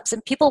clubs,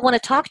 and people want to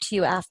talk to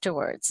you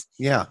afterwards.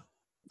 Yeah.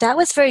 That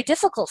was very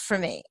difficult for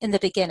me in the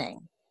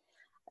beginning,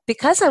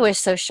 because I was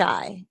so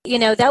shy.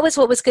 That was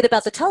what was good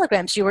about the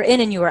telegrams. You were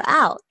in and you were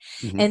out.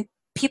 Mm-hmm. And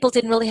people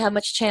didn't really have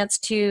much chance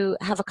to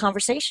have a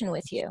conversation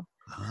with you.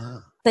 Uh-huh.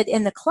 But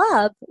in the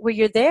club, where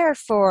you're there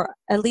for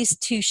at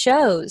least 2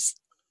 shows,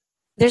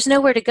 there's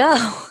nowhere to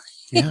go.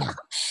 Yeah.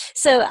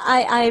 So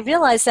I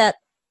realized that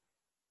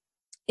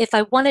if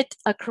I wanted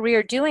a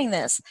career doing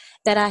this,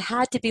 that I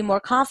had to be more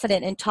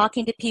confident in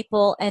talking to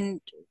people, and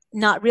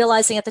not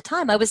realizing at the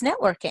time I was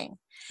networking.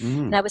 Mm.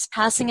 And I was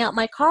passing out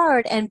my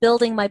card and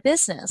building my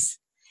business.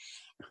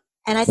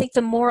 And I think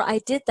the more I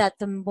did that,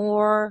 the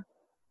more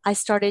I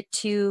started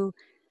to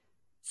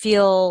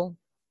feel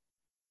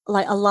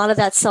like a lot of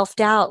that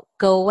self-doubt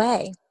go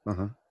away.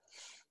 Uh-huh.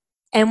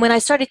 And when I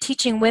started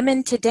teaching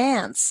women to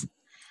dance,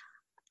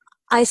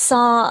 I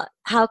saw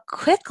how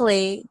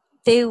quickly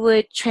they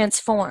would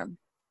transform.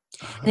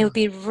 And it would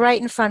be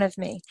right in front of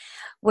me.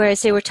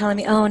 Whereas they were telling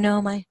me, oh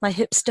no, my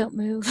hips don't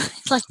move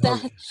like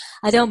that.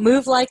 I don't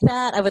move like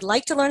that. I would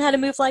like to learn how to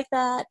move like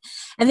that.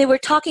 And they were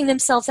talking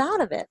themselves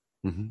out of it.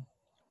 Mm-hmm.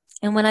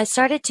 And when I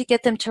started to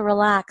get them to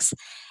relax,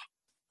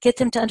 get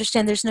them to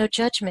understand there's no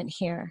judgment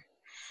here,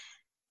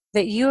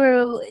 that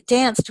you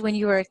danced when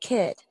you were a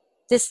kid.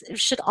 This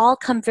should all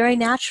come very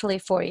naturally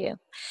for you.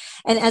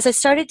 And as I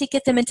started to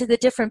get them into the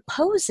different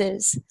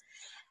poses,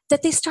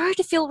 that they started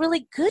to feel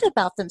really good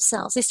about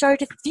themselves. They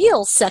started to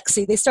feel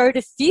sexy. They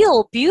started to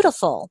feel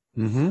beautiful.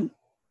 Mm-hmm.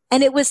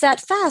 And it was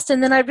that fast.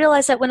 And then I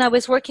realized that when I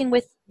was working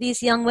with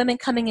these young women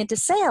coming into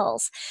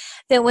sales,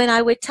 that when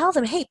I would tell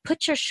them, hey,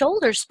 put your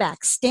shoulders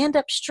back, stand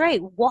up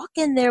straight, walk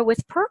in there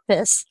with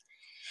purpose,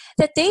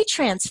 that they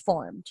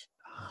transformed.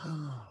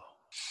 Oh.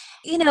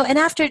 You know, and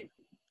after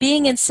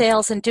being in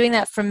sales and doing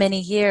that for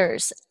many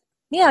years,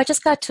 I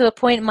just got to a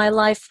point in my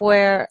life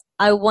where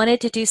I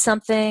wanted to do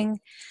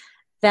something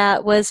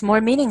that was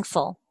more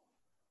meaningful.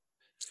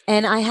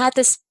 And I had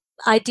this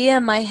idea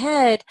in my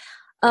head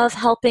of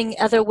helping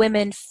other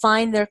women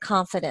find their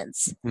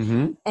confidence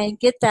Mm-hmm. and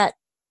get that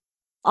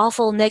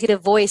awful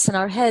negative voice in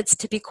our heads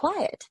to be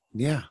quiet.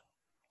 Yeah.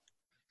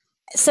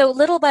 So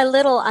little by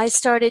little, I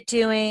started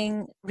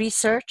doing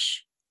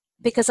research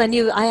because I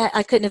knew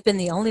I couldn't have been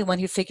the only one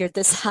who figured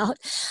this out.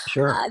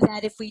 Sure.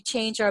 That if we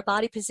change our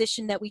body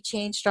position, that we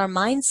changed our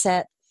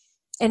mindset.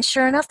 And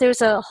sure enough,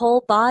 there's a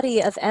whole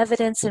body of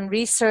evidence and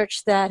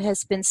research that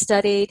has been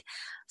studied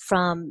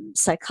from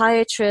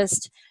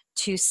psychiatrists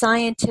to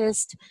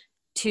scientists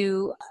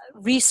to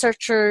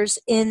researchers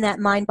in that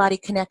mind-body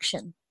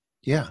connection.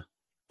 Yeah.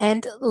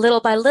 And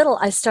little by little,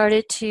 I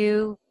started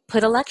to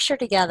put a lecture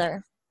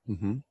together.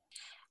 Mm-hmm.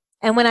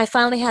 And when I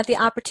finally had the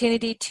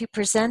opportunity to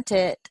present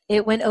it,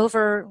 it went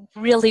over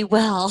really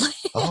well.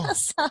 Oh.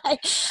 Yes,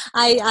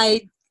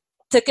 I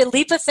took a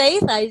leap of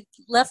faith. I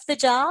left the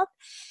job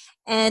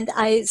and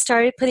I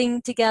started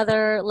putting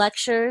together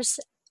lectures.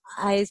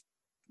 I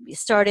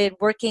started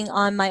working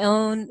on my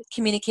own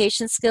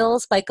communication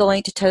skills by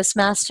going to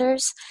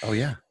Toastmasters. Oh,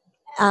 yeah.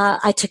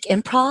 I took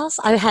improv.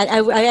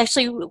 I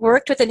actually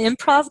worked with an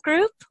improv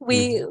group.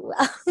 We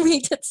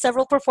did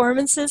several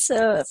performances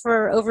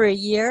for over a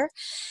year.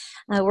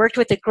 I worked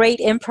with a great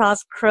improv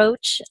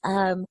coach,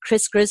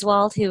 Chris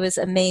Griswold, who was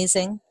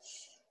amazing.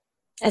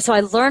 And so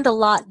I learned a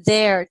lot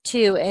there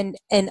too,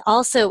 and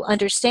also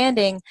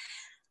understanding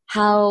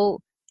how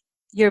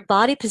your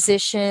body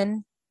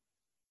position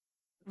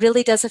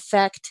really does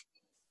affect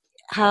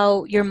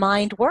how your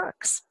mind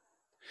works.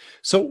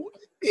 So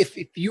if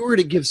you were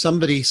to give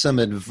somebody some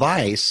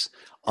advice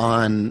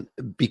on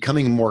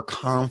becoming more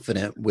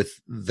confident with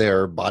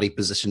their body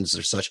positions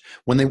or such,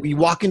 when you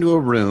walk into a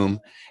room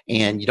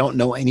and you don't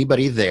know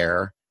anybody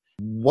there,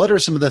 what are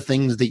some of the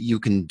things that you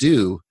can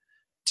do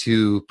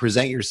to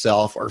present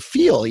yourself or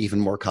feel even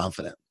more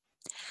confident?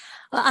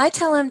 Well, I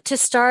tell them to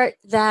start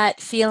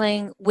that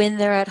feeling when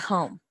they're at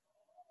home.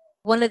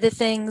 One of the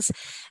things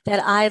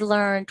that I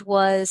learned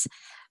was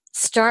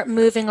start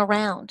moving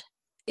around.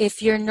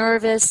 If you're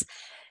nervous,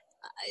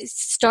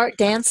 start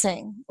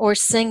dancing or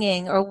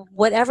singing or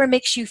whatever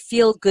makes you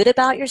feel good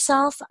about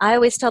yourself. I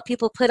always tell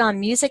people put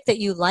on music that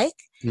you like,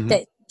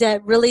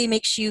 that really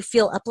makes you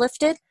feel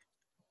uplifted,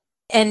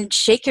 and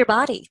shake your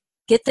body.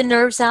 Get the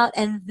nerves out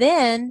and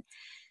then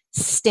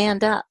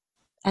stand up.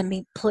 I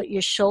mean, put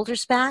your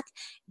shoulders back.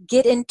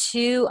 Get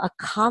into a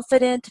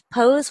confident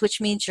pose,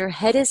 which means your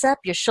head is up,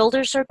 your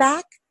shoulders are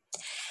back,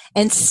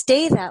 and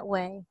stay that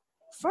way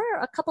for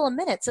a couple of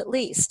minutes at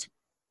least.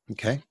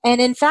 Okay.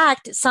 And in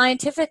fact,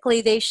 scientifically,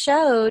 they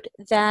showed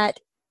that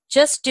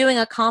just doing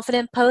a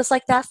confident pose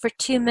like that for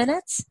 2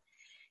 minutes,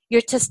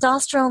 your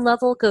testosterone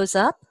level goes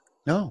up.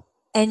 No.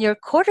 And your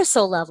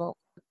cortisol level,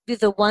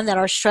 the one that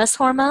our stress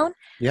hormone,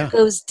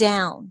 goes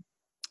down.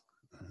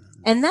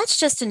 And that's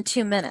just in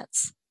 2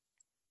 minutes.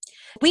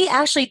 We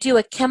actually do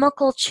a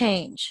chemical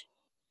change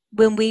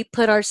when we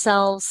put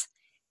ourselves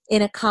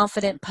in a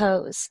confident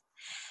pose.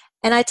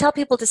 And I tell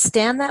people to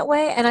stand that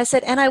way. And I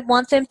said, and I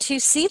want them to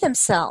see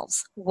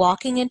themselves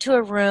walking into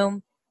a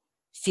room,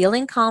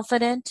 feeling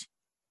confident,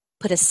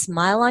 put a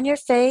smile on your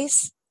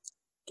face.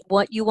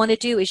 What you want to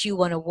do is you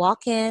want to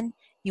walk in,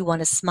 you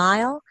want to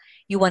smile,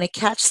 you want to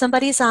catch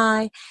somebody's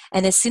eye.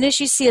 And as soon as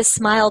you see a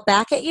smile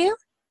back at you,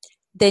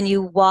 then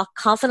you walk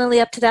confidently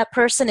up to that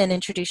person and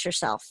introduce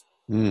yourself.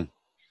 Mm.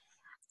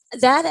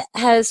 That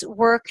has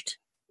worked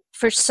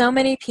for so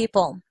many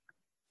people.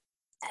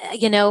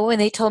 You know, when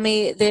they told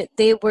me that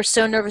they were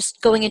so nervous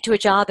going into a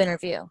job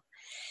interview.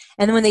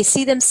 And when they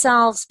see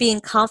themselves being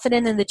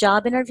confident in the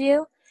job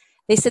interview,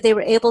 they said they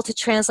were able to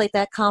translate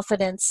that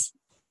confidence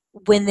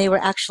when they were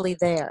actually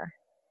there.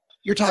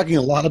 You're talking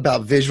a lot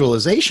about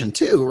visualization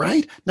too,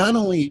 right? Not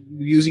only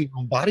using your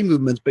own body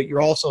movements, but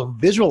you're also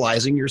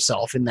visualizing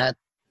yourself in that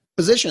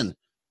position.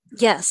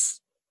 Yes.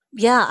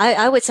 Yeah,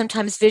 I would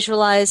sometimes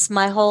visualize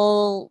my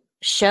whole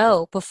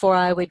show before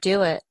I would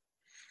do it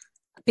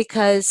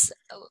because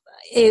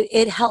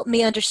it helped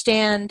me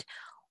understand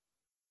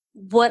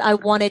what I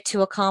wanted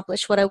to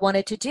accomplish, what I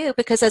wanted to do.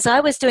 Because as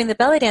I was doing the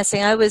belly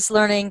dancing, I was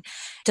learning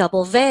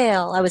double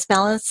veil. I was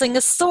balancing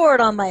a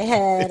sword on my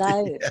head.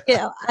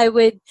 I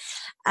would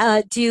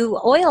do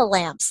oil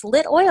lamps,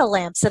 lit oil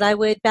lamps that I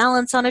would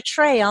balance on a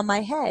tray on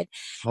my head.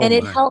 Oh And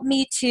it my. helped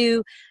me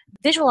to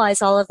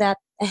visualize all of that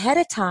ahead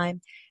of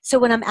time. So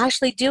when I'm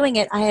actually doing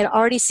it, I had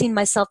already seen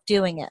myself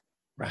doing it.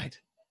 Right.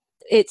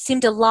 It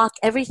seemed to lock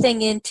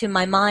everything into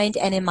my mind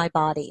and in my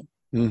body.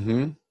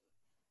 Mm-hmm.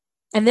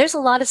 And there's a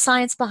lot of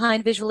science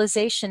behind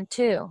visualization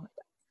too.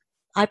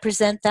 I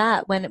present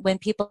that when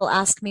people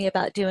ask me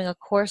about doing a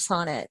course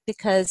on it,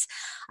 because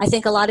I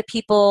think a lot of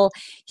people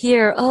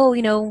hear,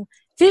 oh,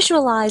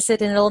 visualize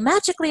it and it'll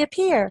magically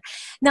appear,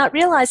 not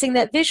realizing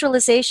that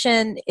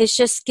visualization is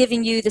just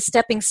giving you the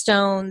stepping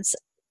stones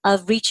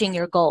of reaching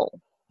your goal,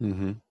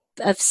 Mm-hmm.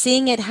 of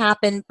seeing it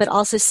happen, but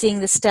also seeing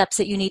the steps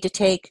that you need to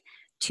take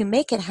to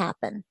make it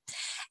happen.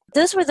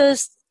 Those were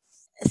those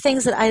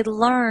things that I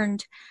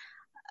learned,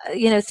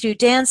 through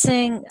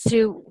dancing,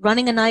 through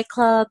running a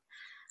nightclub,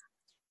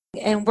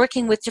 and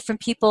working with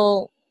different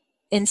people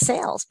in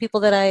sales, people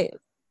that I,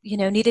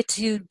 needed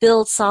to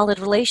build solid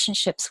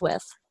relationships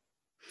with.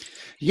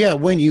 Yeah,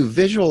 when you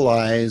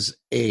visualize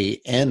a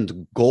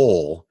end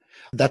goal,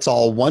 that's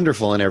all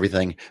wonderful and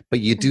everything, but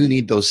you do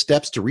need those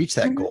steps to reach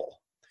that goal.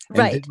 And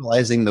Right.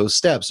 visualizing those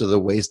steps are the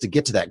ways to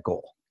get to that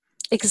goal.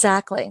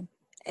 Exactly.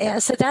 Yeah,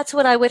 so that's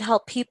what I would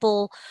help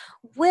people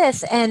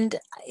with. And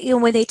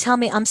when they tell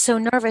me I'm so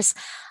nervous,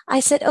 I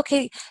said,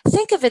 okay,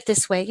 think of it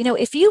this way.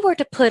 If you were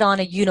to put on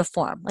a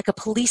uniform, like a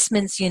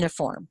policeman's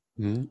uniform,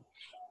 Mm-hmm.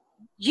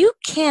 you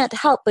can't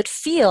help but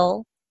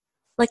feel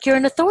like you're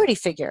an authority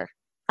figure.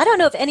 I don't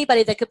know of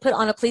anybody that could put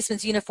on a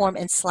policeman's uniform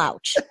and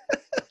slouch.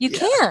 You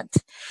can't.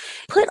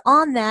 Put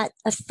on that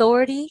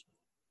authority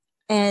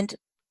and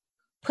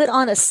put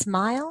on a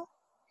smile,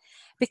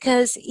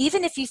 because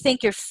even if you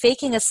think you're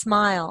faking a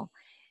smile,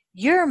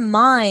 your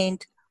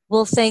mind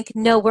will think,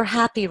 no, we're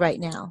happy right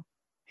now.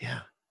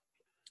 Yeah.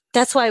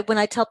 That's why when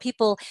I tell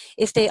people,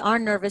 if they are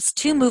nervous,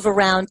 to move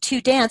around,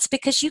 to dance,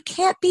 because you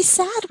can't be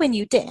sad when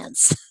you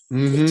dance.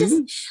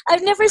 Mm-hmm.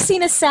 I've never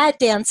seen a sad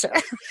dancer.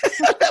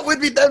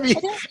 That'd be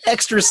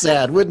extra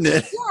sad, wouldn't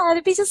it? Yeah,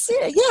 it'd be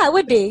it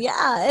would be.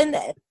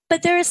 Yeah.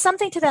 But there is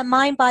something to that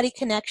mind-body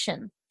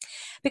connection,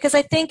 because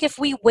I think if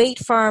we wait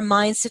for our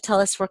minds to tell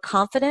us we're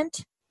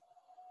confident,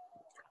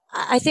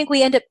 I think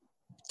we end up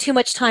too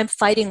much time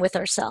fighting with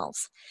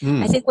ourselves.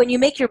 I think when you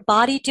make your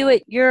body do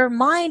it, your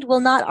mind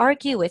will not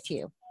argue with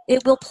you.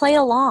 It will play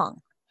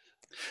along.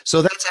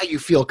 So that's how you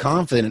feel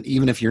confident,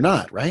 even if you're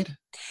not, right?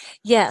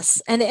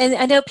 Yes. And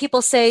I know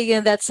people say,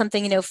 that's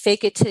something,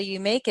 fake it till you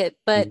make it.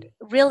 But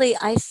really,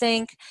 I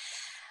think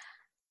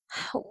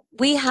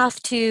we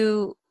have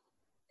to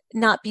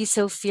not be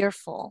so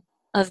fearful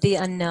of the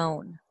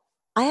unknown.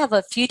 I have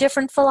a few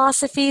different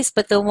philosophies,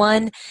 but the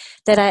one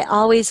that I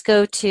always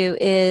go to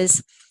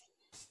is,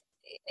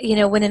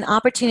 when an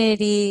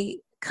opportunity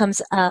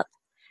comes up,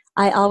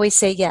 I always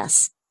say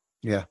yes.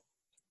 Yeah.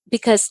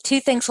 Because two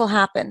things will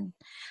happen.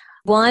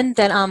 One,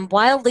 that I'm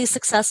wildly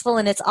successful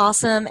and it's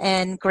awesome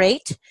and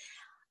great,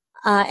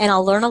 and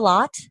I'll learn a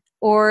lot.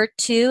 Or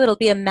two, it'll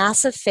be a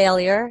massive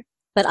failure,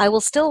 but I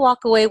will still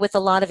walk away with a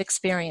lot of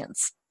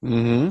experience.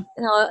 Mm-hmm.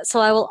 So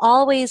I will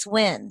always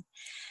win.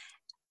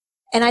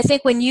 And I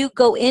think when you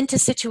go into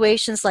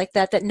situations like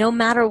that no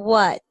matter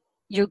what,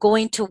 you're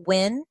going to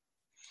win,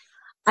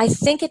 I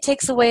think it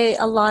takes away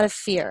a lot of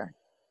fear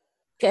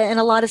and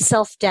a lot of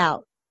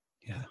self-doubt.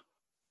 Yeah.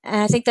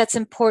 And I think that's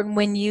important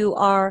when you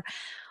are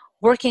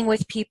working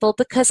with people,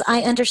 because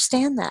I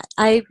understand that.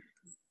 I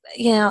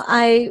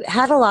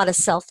had a lot of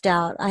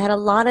self-doubt. I had a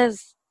lot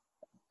of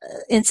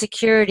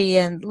insecurity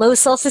and low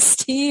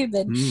self-esteem,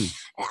 and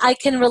I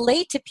can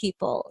relate to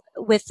people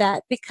with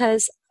that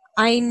because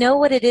I know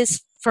what it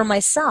is for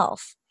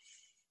myself.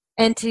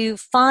 And to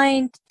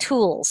find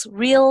tools,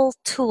 real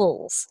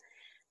tools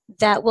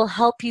that will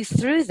help you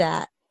through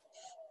that,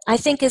 I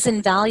think is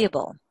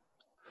invaluable.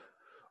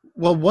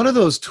 Well, one of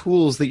those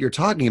tools that you're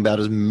talking about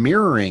is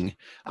mirroring.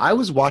 I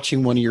was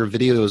watching one of your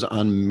videos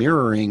on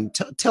mirroring.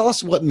 Tell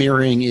us what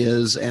mirroring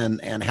is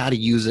and how to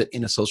use it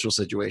in a social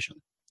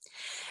situation.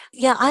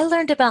 Yeah, I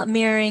learned about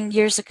mirroring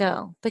years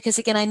ago because,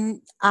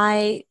 again,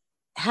 I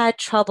had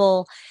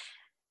trouble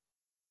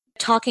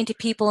talking to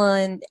people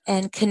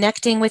and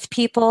connecting with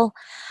people.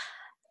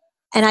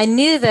 And I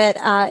knew that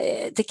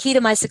the key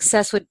to my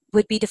success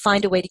would be to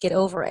find a way to get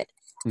over it.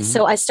 Mm-hmm.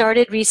 So I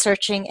started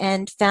researching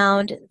and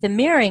found the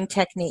mirroring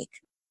technique.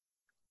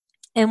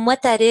 And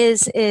what that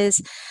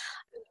is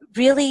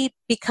really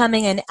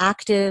becoming an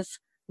active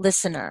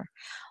listener.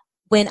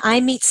 When I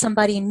meet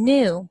somebody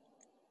new,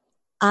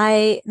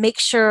 I make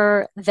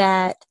sure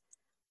that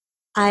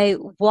I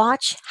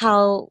watch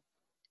how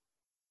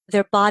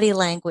their body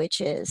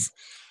language is.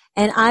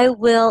 And I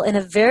will, in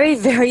a very,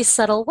 very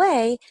subtle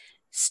way,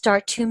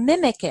 start to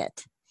mimic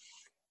it.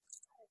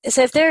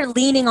 So if they're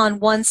leaning on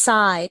one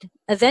side,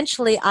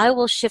 eventually I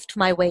will shift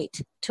my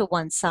weight to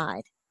one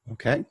side.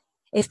 Okay.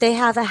 If they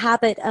have a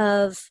habit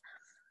of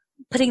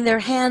putting their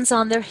hands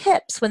on their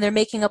hips when they're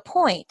making a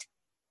point,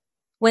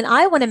 When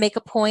I want to make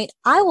a point,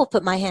 I will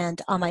put my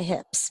hand on my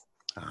hips.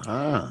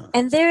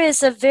 And there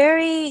is a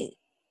very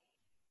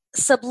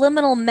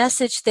subliminal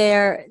message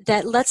there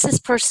that lets this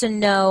person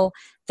know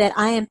that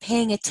I am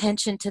paying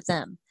attention to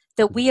them,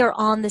 that we are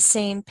on the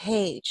same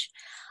page.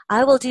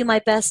 I will do my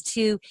best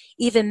to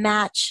even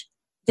match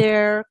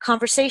their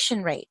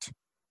conversation rate.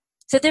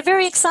 So they're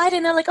very excited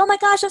and they're like, oh my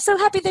gosh, I'm so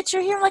happy that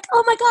you're here. I'm like,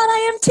 oh my God,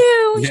 I am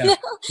too. Yeah. You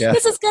know,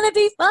 this is going to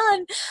be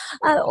fun.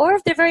 Or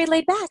if they're very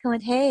laid back,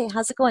 going, hey,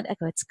 how's it going? I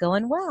go, it's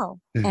going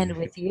well. And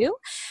with you?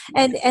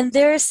 And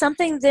there's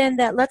something then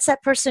that lets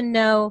that person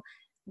know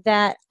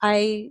that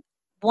I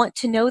want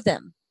to know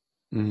them.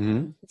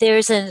 Mm-hmm.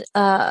 There's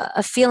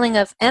a feeling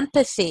of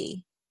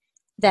empathy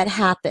that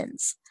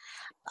happens.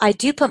 I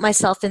do put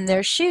myself in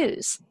their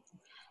shoes.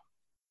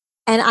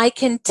 And I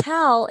can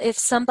tell if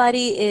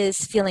somebody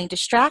is feeling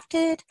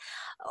distracted.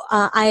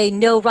 I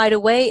know right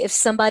away if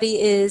somebody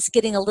is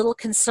getting a little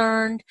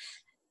concerned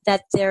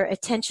that their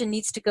attention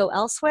needs to go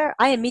elsewhere.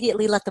 I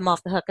immediately let them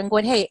off the hook. I'm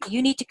going, hey, you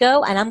need to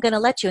go, and I'm going to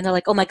let you. And they're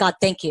like, oh my God,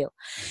 thank you.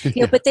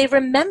 You know, but they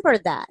remember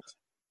that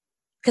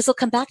because they'll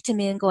come back to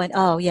me and going,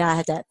 oh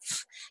yeah,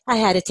 I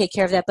had to take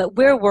care of that. But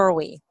where were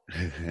we?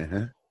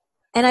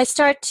 And I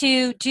start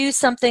to do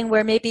something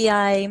where maybe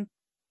I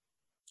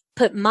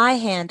put my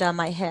hand on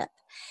my hip.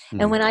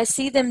 And when I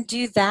see them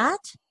do that,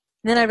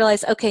 then I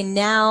realize, okay,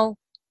 now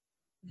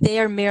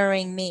they're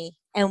mirroring me,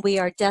 and we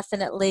are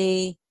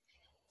definitely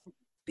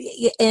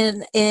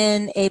in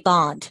a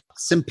bond.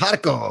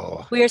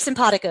 Simpatico. We are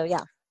simpatico,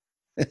 yeah.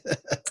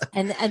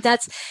 and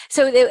that's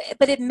so.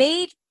 But it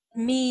made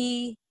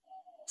me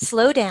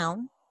slow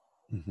down.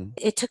 Mm-hmm.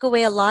 It took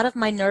away a lot of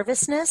my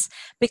nervousness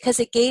because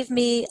it gave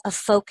me a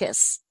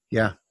focus.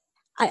 Yeah.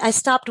 I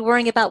stopped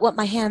worrying about what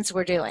my hands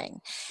were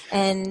doing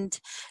and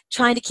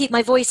trying to keep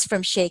my voice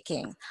from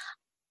shaking.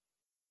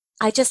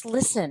 I just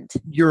listened.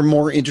 You're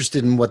more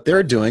interested in what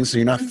they're doing, so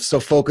you're not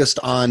so focused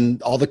on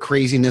all the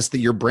craziness that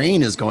your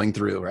brain is going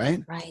through,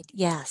 right? Right,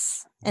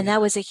 yes. And that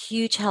was a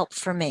huge help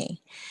for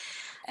me.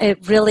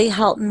 It really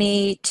helped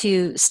me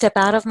to step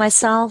out of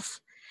myself,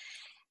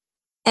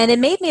 and it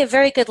made me a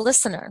very good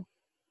listener.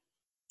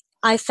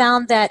 I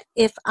found that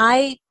if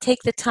I take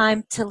the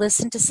time to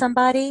listen to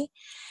somebody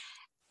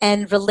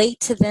and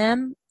relate to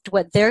them,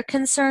 what their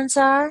concerns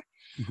are,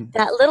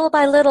 that little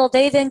by little,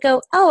 they then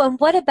go, oh, and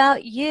what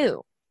about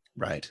you?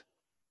 Right.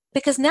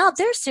 Because now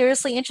they're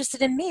seriously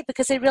interested in me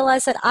because they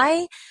realize that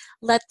I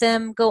let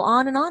them go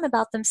on and on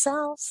about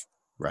themselves.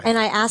 Right. And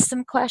I asked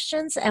them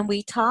questions and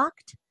we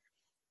talked.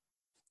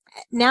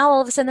 Now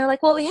all of a sudden they're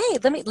like, well, hey,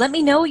 let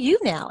me know you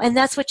now. And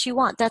that's what you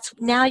want. That's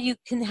now you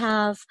can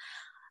have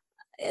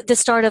the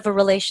start of a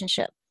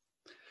relationship.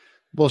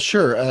 Well,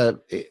 sure.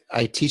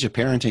 I teach a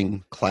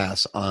parenting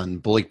class on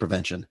bullying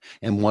prevention.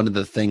 And one of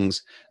the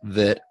things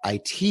that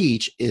I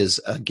teach is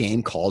a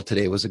game called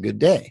Today Was a Good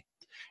Day.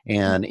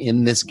 And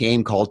in this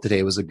game called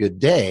Today Was a Good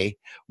Day,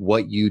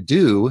 what you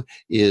do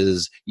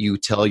is you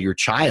tell your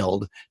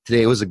child,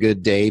 today was a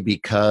good day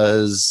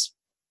because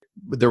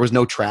there was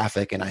no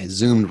traffic and I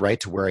zoomed right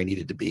to where I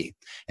needed to be.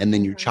 And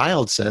then your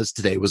child says,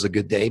 today was a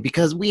good day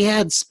because we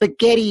had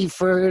spaghetti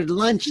for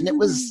lunch and it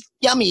was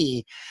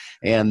yummy.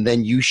 And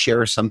then you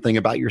share something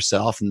about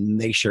yourself and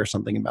they share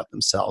something about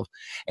themselves.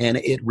 And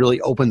it really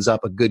opens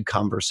up a good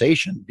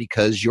conversation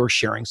because you're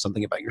sharing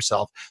something about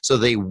yourself. So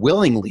they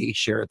willingly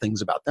share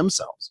things about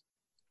themselves.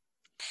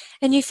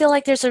 And you feel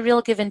like there's a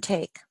real give and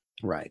take.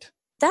 Right.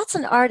 That's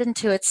an art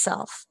unto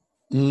itself.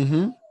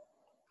 Mm-hmm.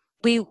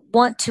 We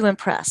want to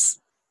impress.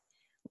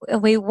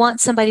 We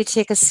want somebody to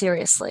take us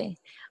seriously.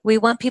 We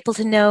want people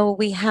to know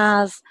we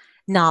have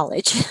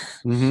knowledge.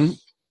 Mm-hmm.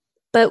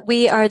 But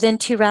we are then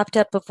too wrapped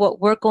up of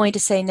what we're going to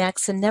say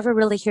next and never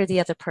really hear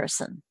the other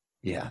person.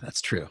 Yeah,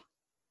 that's true.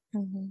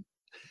 Mm-hmm.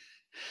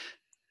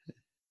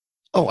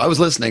 Oh, I was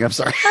listening. I'm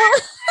sorry.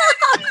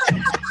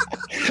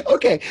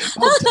 Okay. I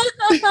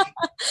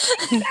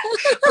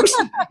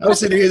was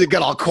sitting here and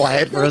got all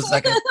quiet for a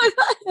second.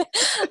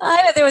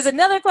 I know there was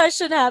another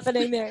question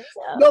happening there.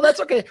 So. No, that's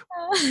okay.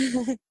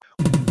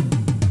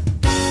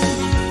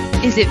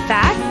 Is it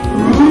fact?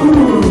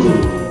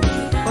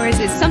 Or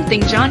is it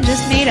something John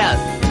just made up?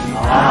 We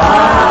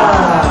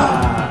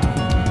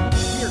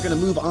are going to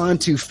move on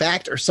to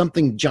fact or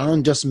something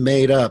John just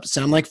made up.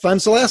 Sound like fun,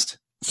 Celeste?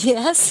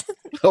 Yes.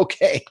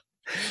 Okay.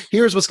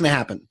 Here's what's going to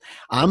happen.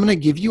 I'm going to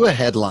give you a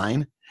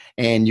headline,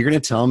 and you're going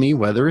to tell me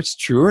whether it's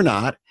true or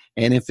not.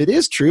 And if it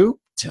is true,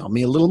 tell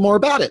me a little more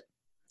about it.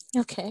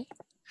 Okay.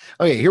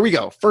 Okay, here we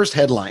go. First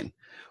headline.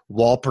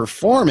 While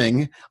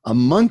performing, a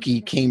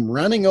monkey came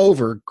running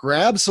over,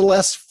 grabbed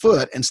Celeste's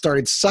foot, and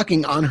started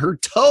sucking on her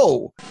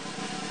toe.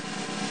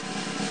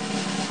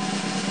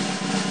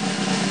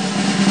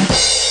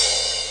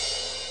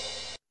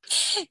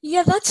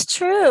 Yeah, that's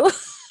true.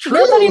 True.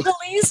 Nobody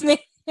believes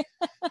me.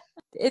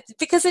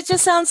 Because it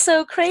just sounds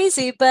so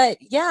crazy. But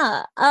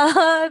yeah,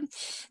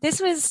 this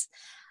was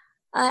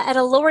at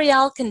a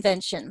L'Oreal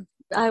convention.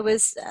 I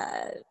was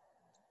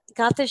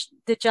got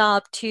the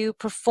job to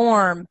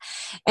perform,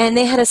 and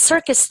they had a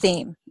circus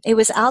theme. It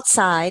was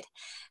outside.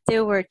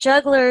 There were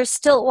jugglers,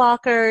 stilt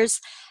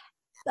walkers,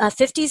 a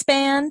 50s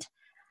band,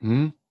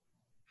 Mm.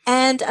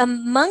 and a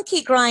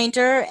monkey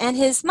grinder and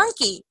his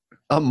monkey.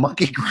 A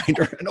monkey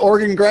grinder, an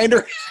organ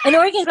grinder. An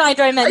organ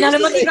grinder, I meant, not a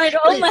monkey grinder.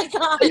 Oh my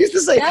God. I used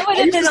to say that would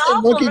have been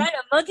awful, monkey, right?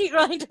 A monkey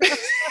grinder.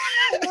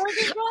 An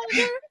organ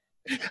grinder.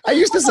 I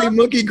used to say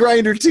monkey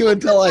grinder too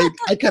until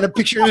I kind of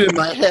pictured it in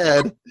my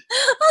head.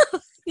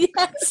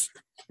 Yes.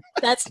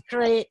 That's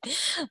great.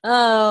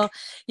 Oh,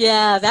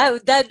 yeah.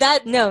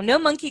 No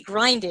monkey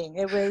grinding.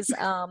 It was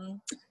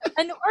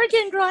an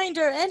organ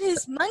grinder and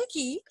his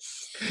monkey.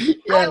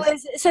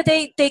 Yes. So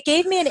they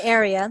gave me an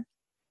area,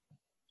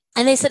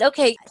 and they said,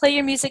 "Okay, play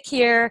your music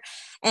here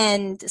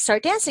and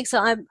start dancing." So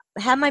I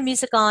have my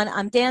music on.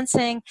 I'm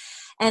dancing,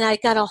 and I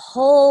got a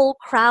whole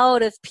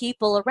crowd of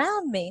people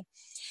around me,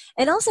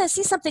 and also I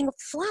see something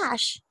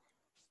flash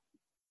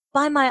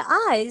by my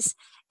eyes.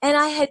 And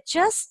I had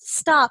just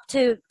stopped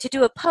to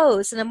do a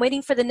pose, and I'm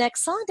waiting for the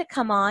next song to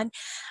come on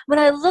when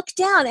I look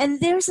down, and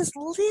there's this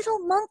little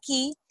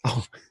monkey,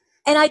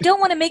 and I don't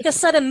want to make a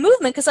sudden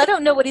movement because I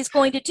don't know what he's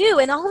going to do.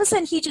 And all of a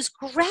sudden, he just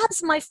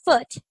grabs my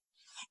foot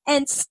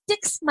and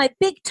sticks my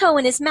big toe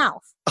in his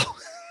mouth.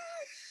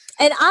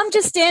 And I'm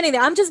just standing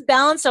there. I'm just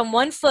balanced on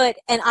one foot,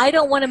 and I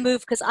don't want to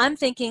move because I'm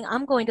thinking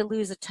I'm going to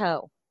lose a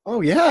toe.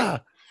 Oh, yeah.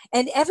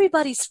 And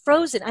everybody's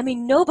frozen. I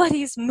mean,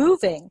 nobody's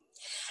moving.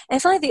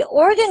 And finally, the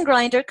organ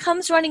grinder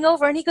comes running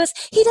over, and he goes,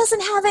 "He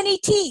doesn't have any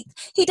teeth.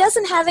 He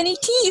doesn't have any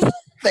teeth."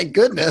 Thank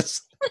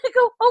goodness. I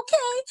go,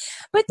 "Okay."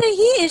 But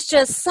he is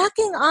just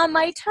sucking on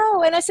my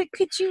toe. And I said,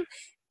 could you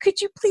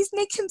please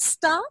make him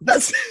stop?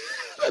 That's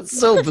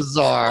so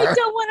bizarre. I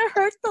don't want to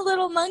hurt the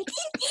little monkey.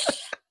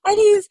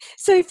 And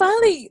so he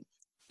finally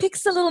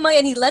picks the little monkey,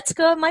 and he lets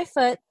go of my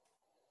foot.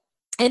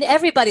 And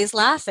everybody's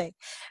laughing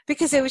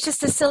because it was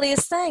just the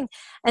silliest thing.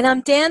 And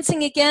I'm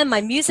dancing again.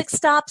 My music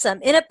stops. I'm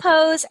in a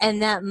pose,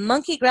 and that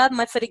monkey grabbed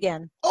my foot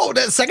again. Oh,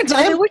 that second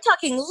time? I mean, we're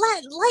talking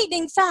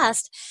lightning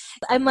fast.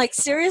 I'm like,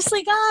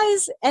 "Seriously,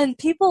 guys?" And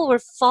people were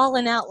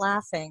falling out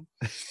laughing.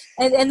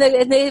 And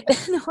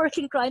the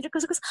organ grinder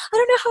goes, "I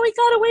don't know how he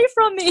got away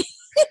from me."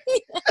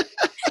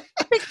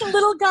 Picked the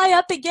little guy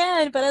up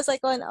again. But I was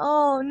like going,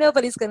 "Oh,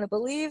 nobody's going to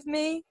believe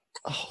me."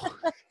 Oh.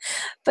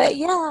 But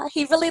yeah,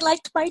 he really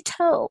liked my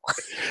toe.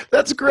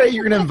 That's great.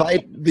 You're going to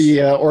invite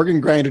the organ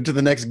grinder to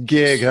the next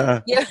gig,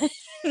 huh? Yeah.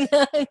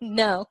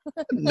 No.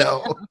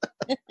 No.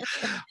 All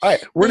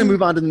right, we're going to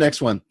move on to the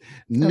next one.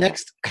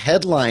 Next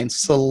headline: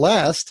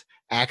 Celeste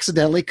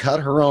accidentally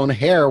cut her own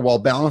hair while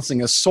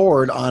balancing a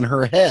sword on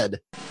her head.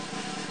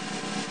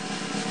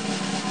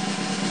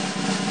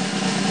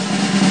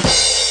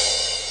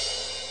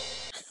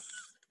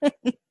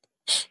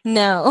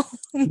 No.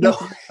 No.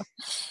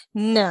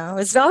 I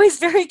was always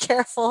very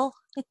careful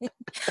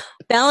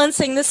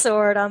balancing the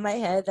sword on my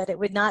head that it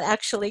would not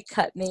actually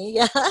cut me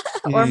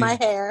or my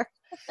hair.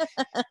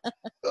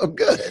 Oh,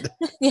 good.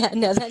 Yeah,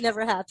 no, that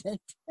never happened.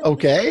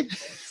 Okay.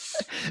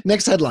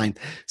 Next headline: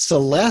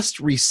 Celeste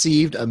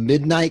received a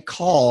midnight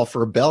call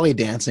for belly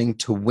dancing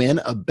to win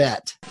a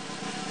bet.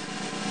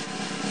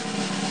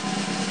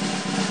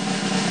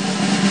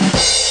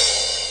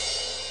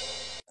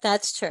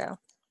 That's true.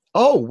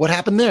 Oh, what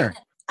happened there?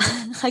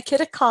 I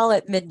get a call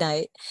at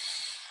midnight.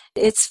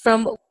 It's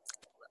from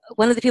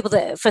one of the people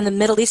from the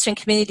Middle Eastern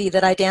community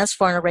that I dance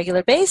for on a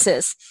regular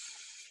basis.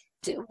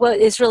 What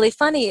is really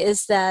funny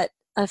is that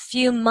a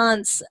few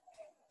months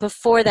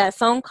before that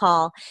phone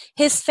call,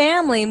 his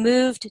family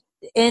moved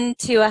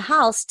into a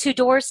house 2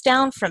 doors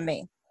down from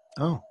me.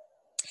 Oh.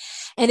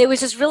 And it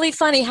was just really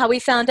funny how we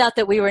found out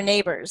that we were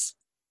neighbors.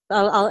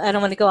 I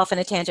don't want to go off on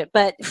a tangent,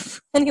 but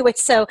anyway,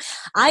 so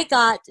I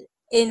got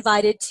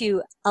invited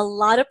to a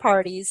lot of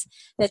parties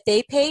that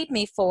they paid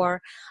me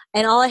for,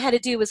 and all I had to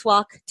do was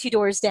walk 2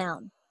 doors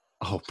down.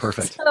 Oh,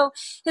 perfect. So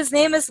his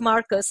name is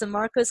Marcos, and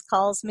Marcos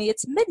calls me.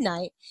 It's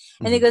midnight,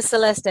 and he goes,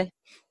 "Celeste,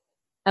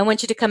 I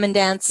want you to come and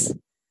dance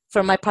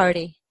for my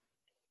party."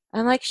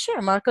 I'm like,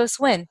 "Sure, Marcos,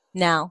 when?"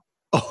 "Now."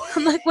 Oh,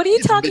 I'm like, "What are you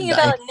talking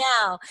midnight. about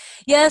now?"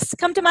 "Yes,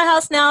 come to my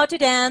house now to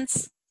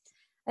dance."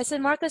 I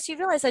said, "Marcos, you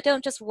realize I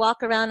don't just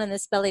walk around in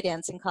this belly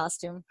dancing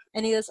costume."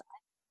 And he goes,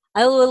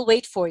 "I will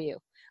wait for you.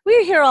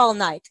 We're here all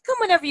night. Come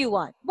whenever you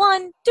want.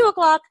 1, 2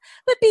 o'clock,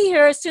 but be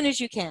here as soon as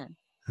you can."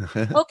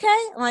 "Okay?"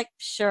 I'm like,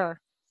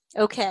 "Sure.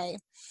 Okay."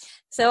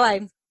 So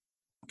I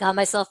got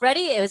myself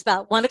ready. It was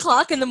about 1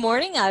 o'clock in the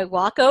morning. I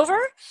walk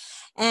over,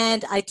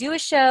 and I do a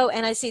show,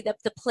 and I see that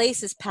the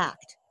place is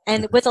packed,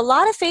 and with a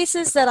lot of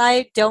faces that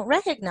I don't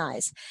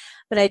recognize.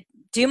 But I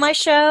do my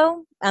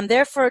show. I'm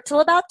there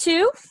till about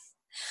 2,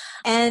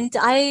 and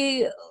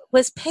I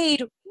was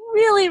paid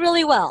really,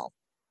 really well.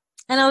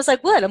 And I was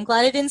like, "Good. I'm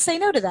glad I didn't say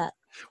no to that."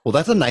 Well,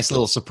 that's a nice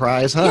little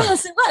surprise, huh?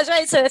 Yes, it was,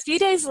 right? So a few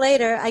days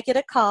later, I get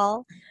a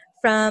call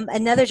from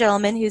another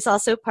gentleman who's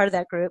also part of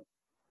that group.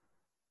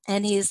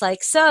 And he's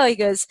like, "So," he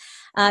goes,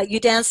 "You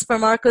danced for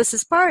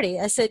Marcos's party?"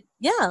 I said,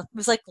 "Yeah." It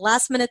was like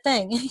last minute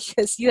thing. He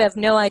goes, "You have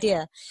no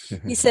idea."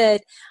 He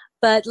said,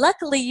 "But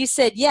luckily you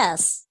said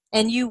yes,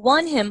 and you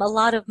won him a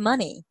lot of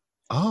money."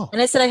 Oh.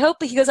 And I said,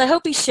 he goes, I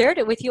hope he shared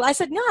it with you. I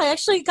said, no, I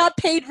actually got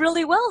paid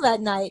really well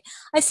that night.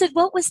 I said,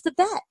 what was the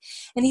bet?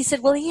 And he said,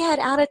 well, he had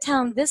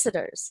out-of-town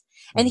visitors.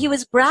 And he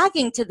was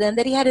bragging to them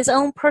that he had his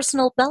own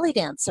personal belly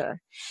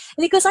dancer.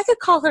 And he goes, I could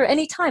call her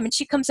anytime, and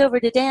she comes over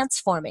to dance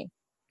for me.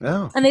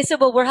 Oh. And they said,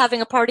 well, we're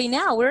having a party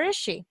now. Where is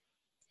she?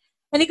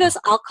 And he goes,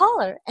 I'll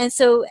call her. And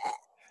so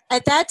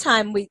at that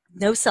time,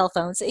 no cell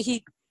phones.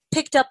 He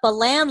picked up a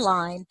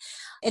landline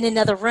in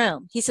another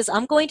room. He says,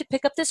 I'm going to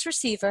pick up this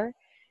receiver.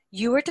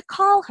 You are to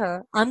call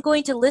her. I'm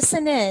going to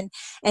listen in.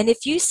 And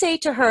if you say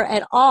to her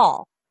at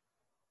all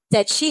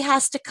that she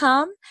has to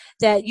come,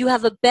 that you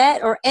have a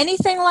bet or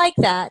anything like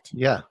that,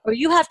 Yeah. or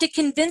you have to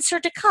convince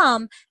her to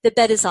come, the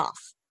bet is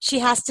off. She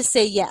has to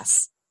say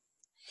yes.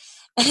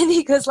 And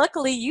he goes,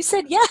 luckily, you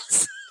said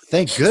yes.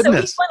 Thank So he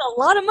goodness. won a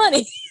lot of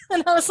money.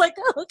 And I was like,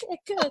 oh, okay,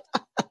 good.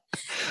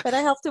 But I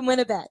helped him win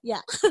a bet.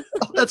 Yeah. Oh,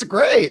 that's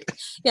great.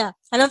 Yeah.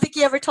 I don't think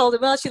he ever told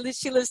him, well, she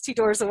lives 2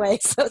 doors away,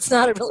 so it's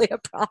not really a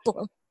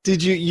problem.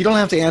 You don't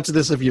have to answer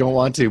this if you don't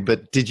want to,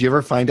 but did you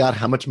ever find out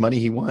how much money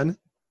he won?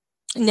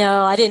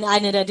 No, I didn't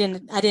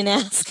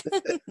ask.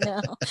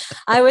 No.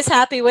 I was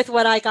happy with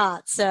what I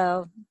got.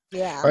 So,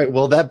 yeah. All right.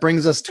 Well, that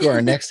brings us to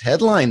our next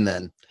headline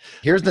then.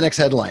 Here's the next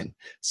headline.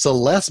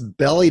 Celeste's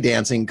belly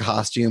dancing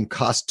costume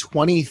cost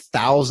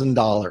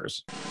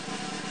 $20,000.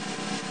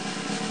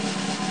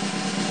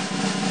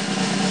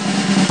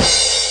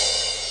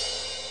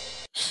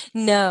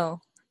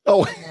 No.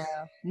 Oh,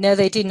 No,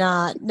 they do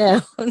not.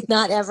 No,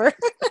 not ever.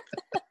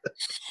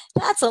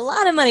 That's a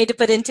lot of money to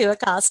put into a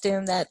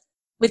costume that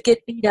would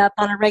get beat up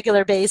on a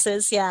regular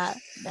basis. Yeah,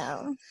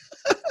 no.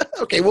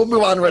 okay. We'll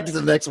move on right to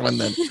the next one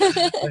then.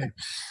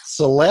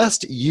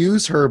 Celeste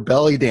used her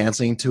belly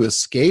dancing to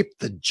escape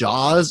the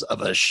jaws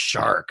of a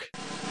shark.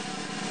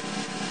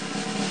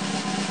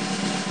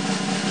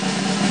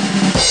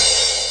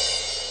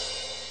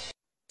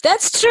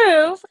 That's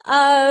true.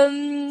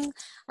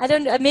 I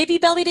don't know. Maybe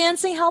belly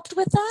dancing helped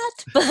with that,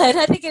 but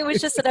I think it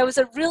was just that I was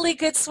a really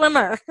good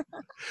swimmer.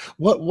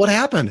 What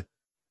happened?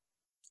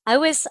 I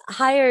was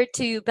hired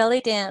to belly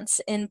dance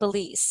in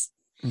Belize.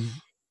 Mm-hmm.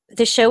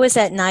 The show was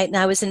at night, and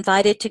I was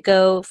invited to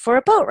go for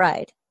a boat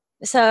ride.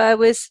 So I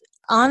was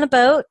on a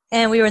boat,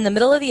 and we were in the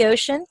middle of the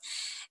ocean,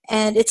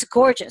 and it's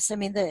gorgeous. I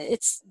mean, the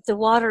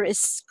water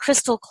is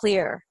crystal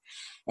clear,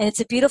 and it's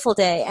a beautiful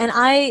day. And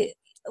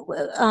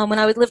when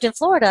I lived in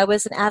Florida, I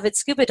was an avid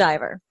scuba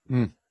diver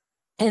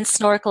and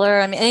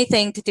snorkeler. I mean,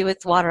 anything to do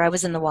with water, I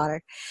was in the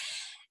water.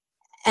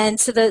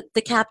 And so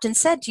the captain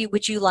said,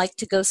 would you like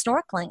to go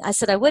snorkeling? I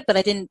said I would, but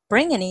I didn't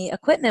bring any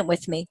equipment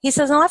with me. He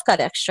says, no, I've got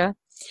extra.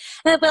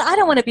 But I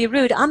don't want to be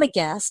rude. I'm a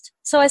guest.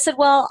 So I said,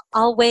 well,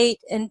 I'll wait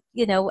and,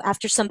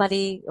 after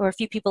somebody or a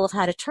few people have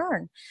had a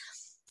turn.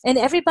 And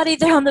everybody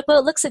there on the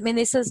boat looks at me and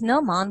they says,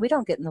 no, Mon, we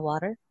don't get in the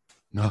water.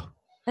 No.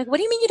 Like, what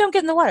do you mean you don't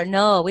get in the water?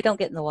 No, we don't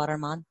get in the water,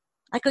 Mon.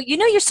 I go,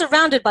 you're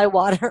surrounded by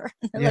water.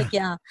 And they're like,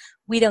 yeah,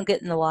 we don't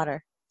get in the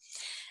water.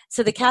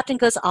 So the captain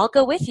goes, I'll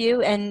go with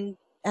you. And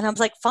I was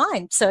like,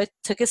 fine. So I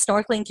took his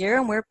snorkeling gear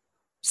and we're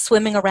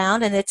swimming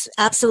around and it's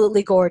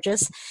absolutely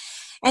gorgeous.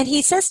 And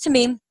he says to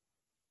me,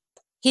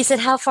 he said,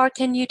 how far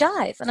can you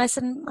dive? And I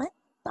said,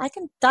 I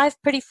can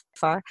dive pretty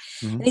far.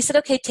 Mm-hmm. And he said,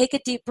 okay, take a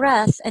deep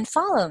breath and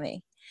follow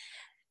me.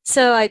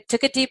 So I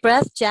took a deep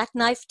breath,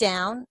 jackknife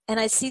down, and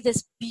I see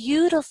this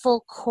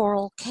beautiful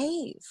coral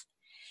cave.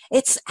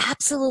 It's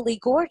absolutely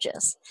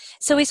gorgeous.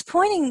 So he's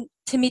pointing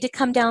to me to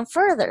come down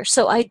further.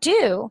 So I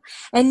do.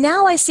 And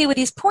now I see what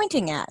he's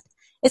pointing at.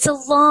 It's a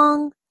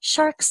long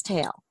shark's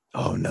tail.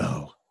 Oh,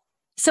 no.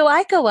 So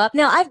I go up.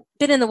 Now, I've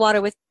been in the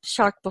water with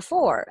shark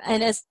before.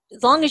 And as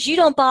long as you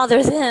don't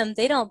bother them,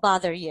 they don't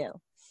bother you.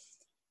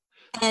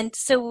 And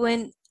so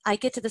when I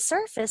get to the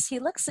surface, he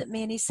looks at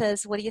me and he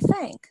says, what do you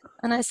think?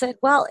 And I said,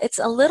 well, it's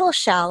a little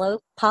shallow,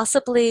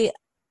 possibly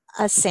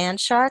a sand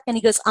shark. And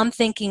he goes, I'm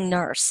thinking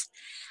nurse.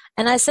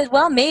 And I said,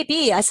 well,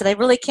 maybe. I said, I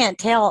really can't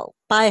tell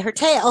by her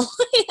tail.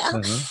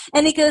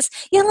 And he goes,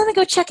 yeah, let me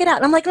go check it out.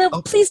 And I'm like, no,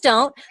 please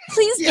don't.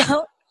 Please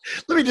don't.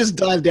 Let me just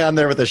dive down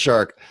there with a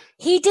shark.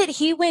 He did.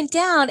 He went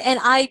down, and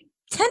I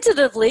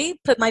tentatively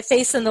put my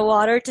face in the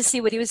water to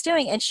see what he was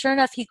doing. And sure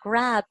enough, he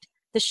grabbed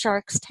the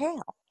shark's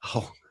tail.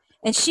 Oh.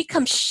 And she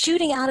comes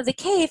shooting out of the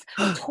cave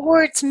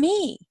towards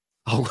me.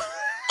 Oh.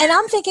 And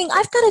I'm thinking,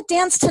 I've got to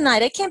dance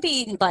tonight. I can't be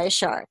eaten by a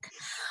shark.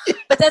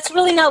 But that's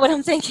really not what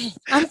I'm thinking.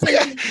 I'm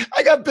thinking,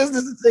 I got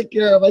business to take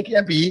care of. I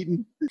can't be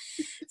eaten.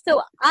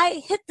 So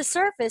I hit the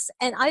surface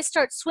and I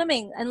start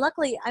swimming. And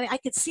luckily, I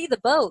could see the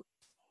boat.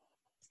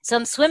 So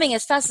I'm swimming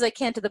as fast as I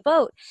can to the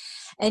boat.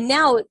 And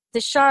now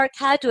the shark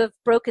had to have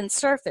broken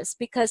surface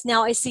because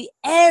now I see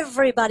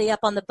everybody up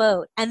on the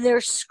boat and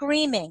they're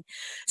screaming,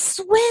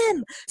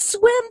 swim,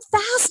 swim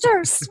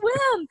faster,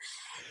 swim.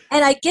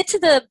 And I get to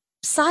the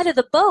side of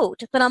the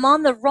boat, but I'm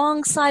on the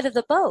wrong side of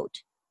the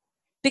boat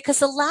because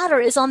the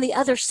ladder is on the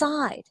other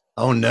side.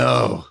 Oh,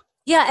 no.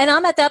 Yeah, and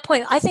I'm at that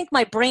point, I think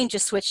my brain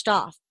just switched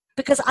off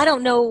because I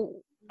don't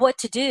know what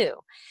to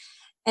do.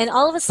 And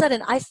all of a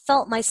sudden, I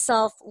felt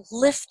myself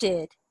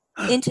lifted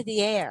into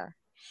the air.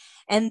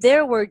 And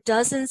there were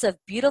dozens of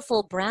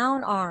beautiful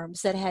brown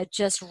arms that had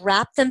just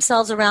wrapped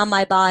themselves around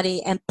my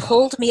body and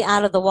pulled me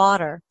out of the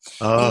water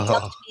and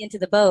dumped me into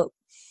the boat.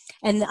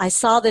 And I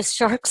saw this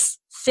shark's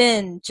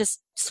fin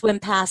just swim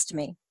past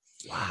me.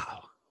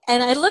 Wow.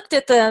 And I looked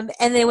at them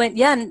and they went,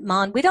 yeah,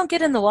 Mon, we don't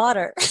get in the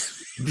water.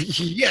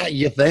 Yeah,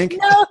 you think?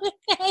 No.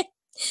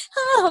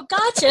 Oh,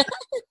 gotcha.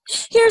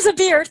 Here's a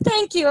beer.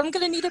 Thank you. I'm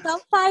going to need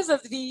about 5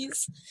 of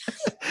these.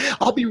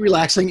 I'll be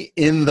relaxing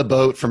in the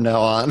boat from now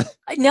on.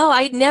 No,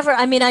 I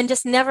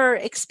just never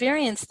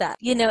experienced that,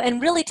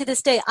 and really to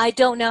this day, I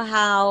don't know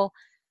how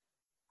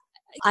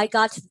I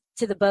got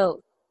to the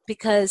boat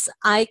because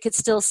I could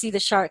still see the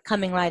shark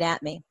coming right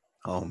at me.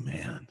 Oh,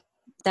 man.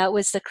 That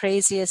was the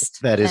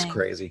craziest That is thing.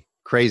 crazy.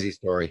 Crazy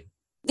story.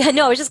 Yeah,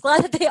 no, I was just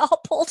glad that they all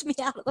pulled me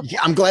out of the boat.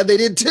 Yeah, I'm glad they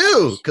did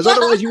too, because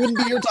otherwise you wouldn't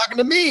be here talking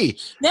to me.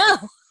 No,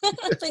 I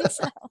don't think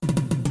so.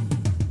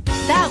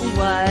 That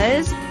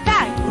was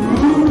fact.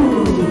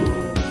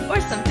 Or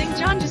something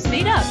John just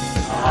made up.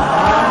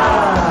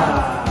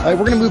 All right,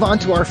 we're going to move on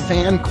to our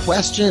fan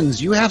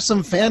questions. You have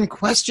some fan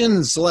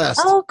questions, Celeste.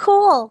 Oh,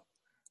 cool.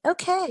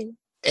 Okay.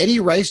 Eddie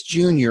Rice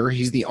Jr.,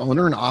 he's the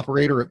owner and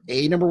operator of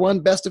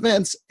A#1 Best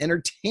Events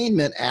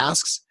Entertainment,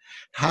 asks,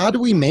 how do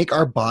we make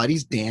our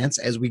bodies dance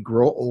as we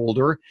grow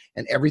older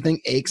and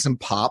everything aches and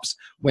pops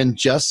when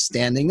just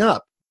standing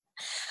up?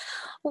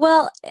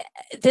 Well,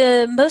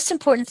 the most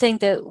important thing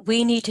that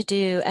we need to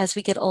do as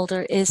we get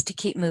older is to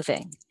keep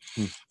moving.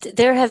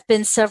 There have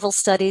been several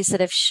studies that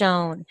have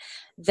shown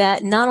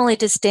that not only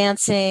does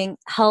dancing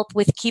help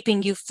with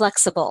keeping you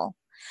flexible,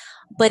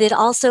 but it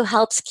also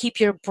helps keep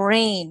your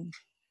brain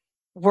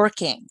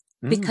working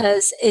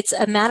because it's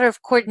a matter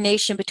of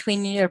coordination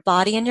between your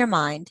body and your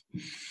mind.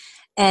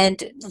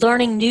 And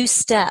learning new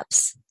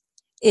steps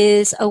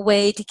is a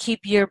way to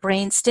keep your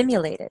brain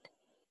stimulated.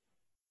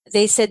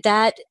 They said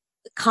that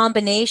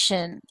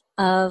combination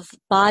of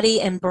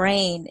body and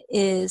brain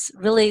is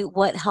really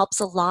what helps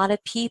a lot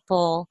of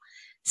people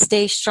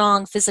stay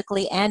strong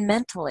physically and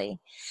mentally.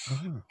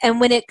 And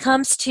when it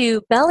comes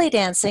to belly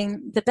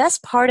dancing, the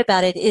best part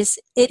about it is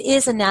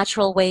a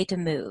natural way to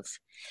move.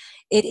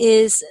 It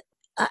is,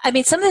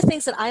 some of the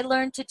things that I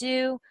learned to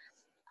do,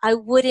 I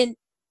wouldn't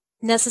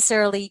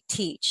necessarily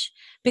teach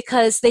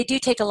because they do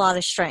take a lot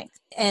of strength.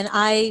 And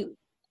I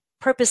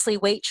purposely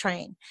weight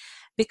train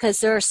because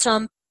there are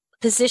some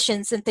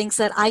positions and things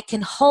that I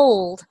can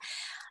hold,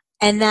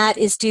 and that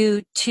is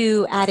due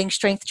to adding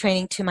strength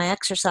training to my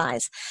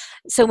exercise.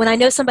 So when I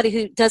know somebody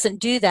who doesn't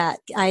do that,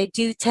 I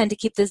do tend to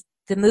keep the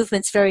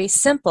movements very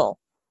simple.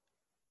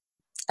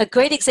 A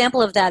great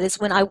example of that is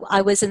when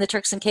I was in the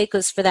Turks and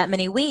Caicos for that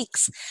many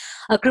weeks,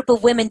 a group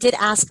of women did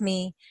ask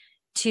me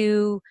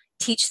to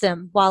teach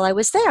them while I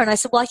was there. And I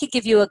said, well, I could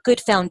give you a good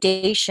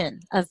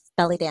foundation of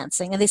belly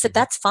dancing. And they said,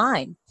 that's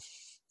fine.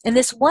 And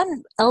this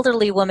one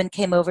elderly woman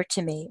came over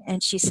to me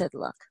and she said,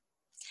 look,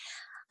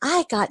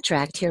 I got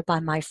dragged here by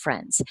my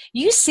friends.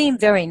 You seem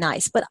very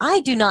nice, but I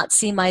do not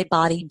see my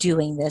body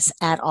doing this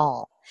at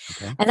all.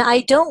 Okay. And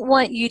I don't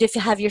want you to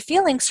have your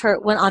feelings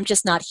hurt when I'm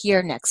just not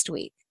here next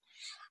week.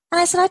 And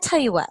I said, I'll tell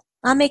you what,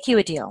 I'll make you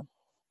a deal.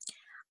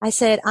 I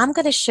said, I'm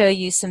going to show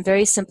you some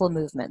very simple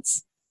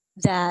movements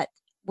that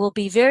will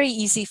be very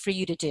easy for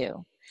you to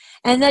do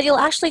and that you'll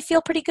actually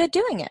feel pretty good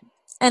doing it.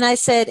 And I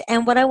said,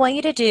 and what I want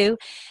you to do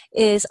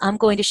is I'm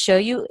going to show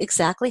you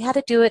exactly how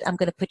to do it. I'm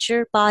going to put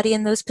your body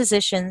in those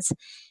positions.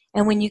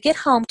 And when you get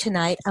home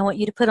tonight, I want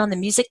you to put on the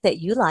music that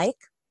you like,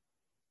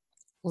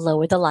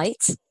 lower the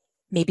lights,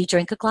 maybe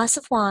drink a glass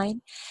of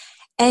wine,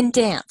 and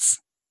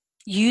dance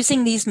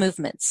using these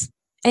movements.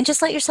 And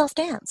just let yourself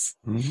dance.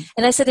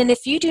 And I said, and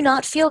if you do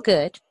not feel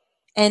good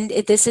and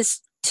this is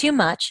too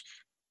much,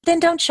 then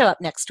don't show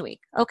up next week,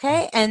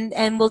 okay?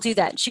 And we'll do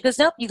that. And she goes,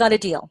 nope, you got a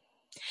deal.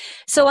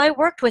 So I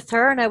worked with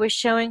her and I was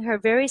showing her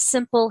very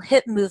simple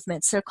hip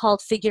movements. They're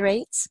called figure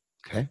eights.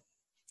 Okay.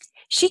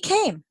 She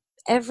came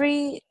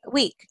every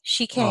week.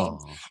 She came.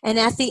 Oh. And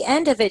at the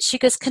end of it, she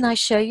goes, can I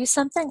show you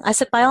something? I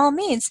said, by all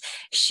means.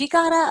 She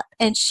got up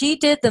and she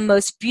did the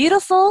most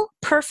beautiful,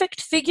 perfect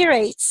figure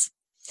eights.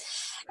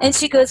 And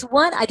she goes,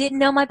 1, I didn't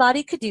know my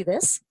body could do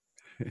this.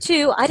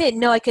 2, I didn't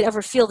know I could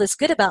ever feel this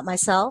good about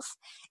myself.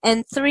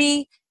 And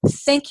 3,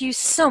 thank you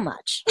so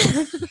much.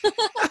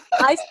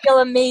 I feel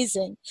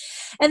amazing.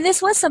 And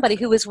this was somebody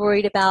who was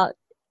worried about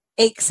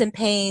aches and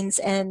pains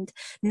and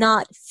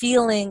not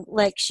feeling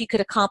like she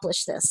could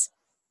accomplish this.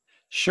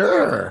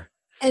 Sure.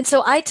 And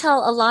so I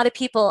tell a lot of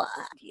people,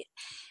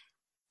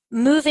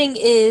 moving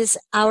is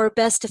our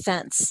best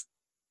defense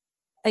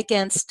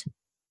against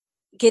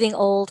getting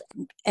old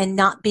and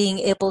not being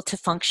able to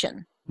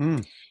function.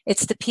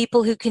 It's the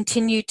people who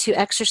continue to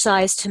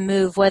exercise, to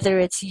move, whether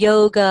it's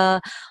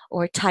yoga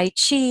or Tai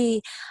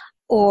Chi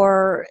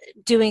or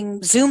doing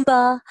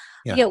Zumba,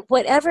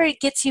 whatever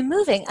gets you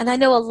moving. And I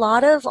know a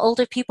lot of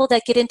older people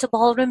that get into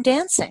ballroom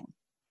dancing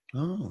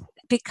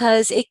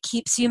because it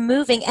keeps you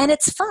moving and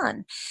it's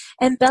fun.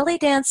 And belly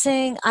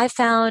dancing, I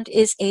found,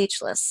 is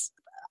ageless.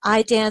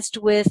 I danced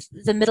with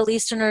the Middle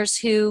Easterners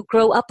who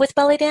grow up with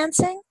belly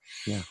dancing.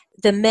 Yeah.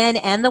 The men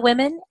and the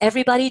women,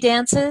 everybody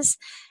dances.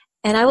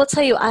 And I will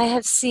tell you, I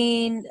have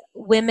seen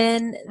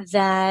women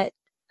that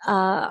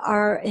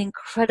are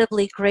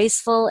incredibly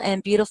graceful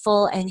and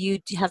beautiful, and you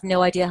have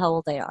no idea how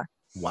old they are.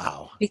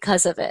 Wow.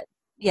 Because of it.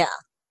 Yeah.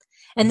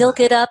 And they'll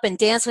get up and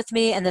dance with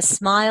me, and the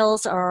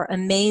smiles are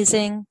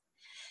amazing.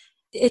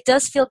 It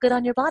does feel good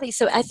on your body.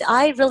 So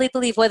I really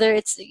believe whether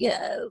it's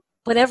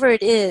whatever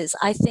it is,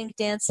 I think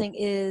dancing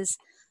is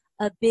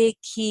a big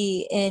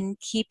key in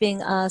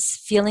keeping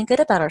us feeling good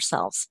about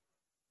ourselves.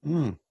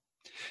 Mm.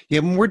 Yeah,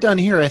 when we're done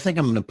here, I think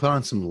I'm going to put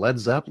on some Led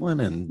Zeppelin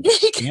and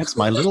dance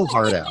my little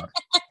heart out.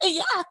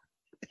 Yeah.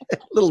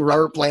 Little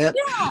rubber plant.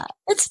 Yeah,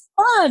 it's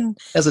fun.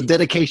 As a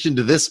dedication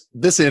to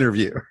this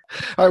interview.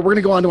 All right, we're going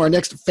to go on to our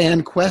next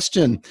fan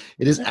question.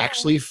 It is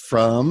actually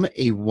from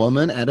a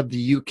woman out of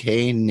the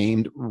UK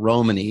named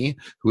Romany,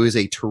 who is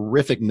a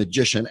terrific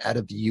magician out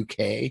of the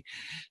UK.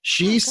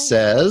 She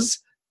says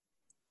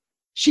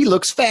she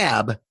looks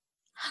fab.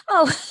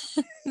 Oh,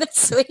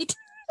 that's sweet.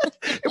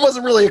 It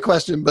wasn't really a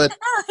question, but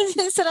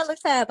I said I look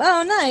fab.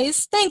 Oh,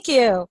 nice. Thank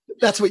you.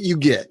 That's what you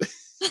get.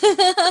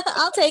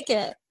 I'll take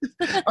it.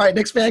 All right,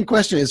 next fan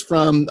question is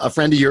from a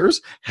friend of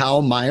yours,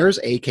 Hal Myers,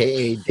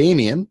 a.k.a.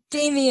 Damien.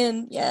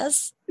 Damien,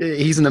 yes.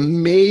 He's an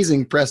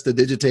amazing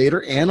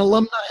prestidigitator and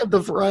alumni of the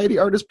Variety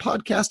Artist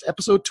Podcast,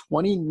 episode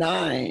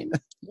 29.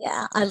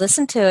 Yeah, I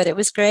listened to it. It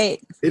was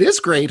great. It is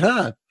great,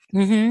 huh?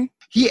 Mm-hmm.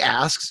 He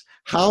asks,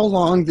 how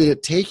long did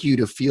it take you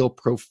to feel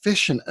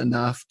proficient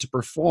enough to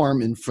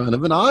perform in front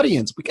of an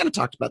audience? We kind of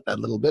talked about that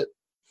a little bit.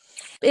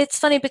 It's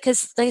funny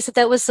because, like I said,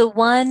 that was the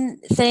one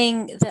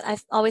thing that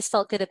I've always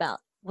felt good about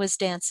was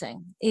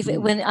dancing.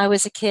 Even when I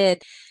was a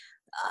kid,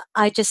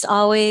 I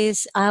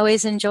always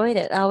enjoyed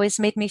it. It always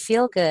made me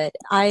feel good.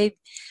 I,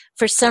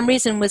 for some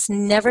reason, was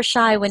never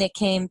shy when it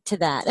came to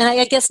that. And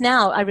I guess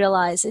now I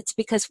realize it's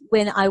because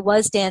when I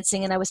was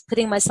dancing and I was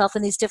putting myself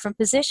in these different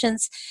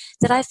positions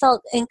that I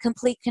felt in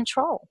complete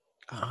control.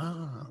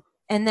 Ah.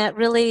 And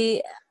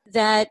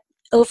that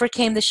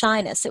overcame the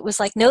shyness. It was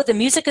like, no, the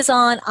music is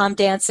on, I'm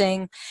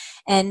dancing.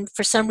 And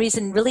for some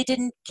reason, really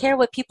didn't care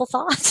what people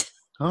thought.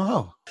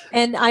 Oh.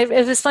 And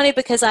it was funny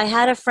because I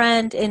had a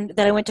friend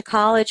that I went to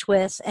college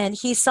with, and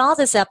he saw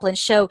the Zeppelin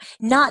show,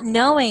 not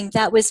knowing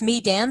that was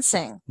me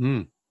dancing.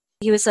 Mm.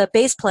 He was a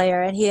bass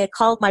player, and he had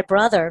called my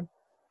brother,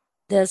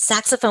 the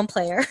saxophone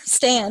player,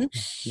 Stan.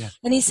 Yeah.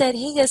 And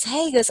he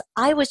goes,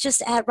 I was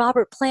just at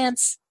Robert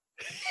Plant's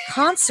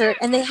concert,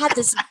 and they had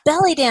this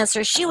belly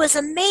dancer. She was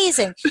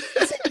amazing.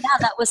 I said, yeah,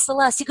 that was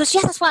Celeste. He goes,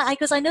 yeah, that's why. I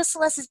goes, I know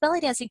Celeste is belly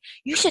dancing.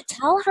 You should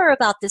tell her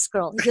about this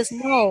girl. He goes,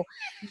 no,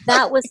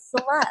 that was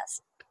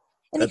Celeste.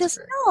 And he goes,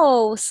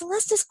 no,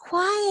 Celeste is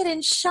quiet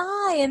and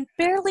shy and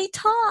barely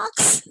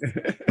talks.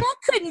 That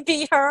couldn't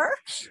be her.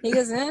 He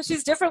goes, no,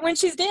 she's different when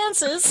she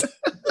dances.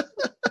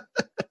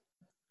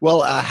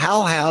 Well,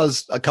 Hal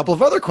has a couple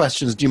of other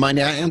questions. Do you mind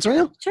answering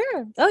them?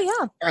 Sure. Oh, yeah.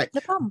 All right.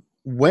 No problem.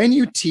 When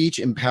you teach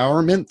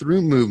empowerment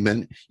through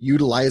movement,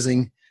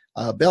 utilizing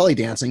belly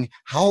dancing,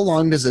 how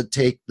long does it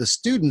take the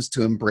students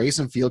to embrace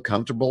and feel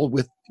comfortable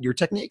with your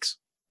techniques?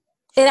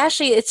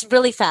 It's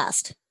really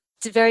fast.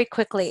 It's very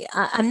quickly.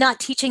 I'm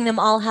not teaching them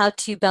all how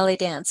to belly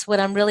dance.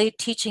 What I'm really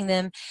teaching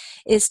them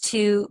is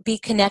to be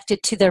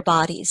connected to their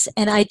bodies.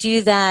 And I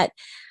do that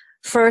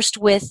first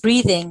with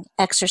breathing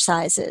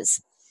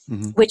exercises.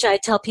 Mm-hmm. Which I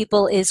tell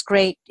people is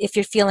great if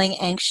you're feeling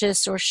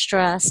anxious or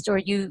stressed or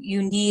you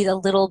need a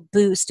little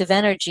boost of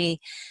energy.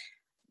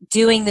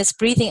 Doing this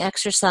breathing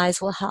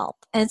exercise will help.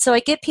 And so I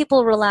get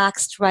people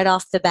relaxed right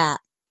off the bat.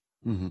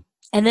 Mm-hmm.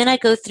 And then I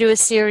go through a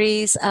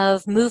series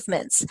of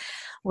movements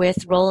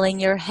with rolling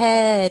your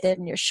head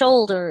and your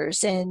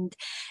shoulders and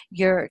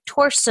your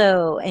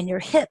torso and your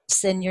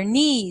hips and your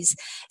knees.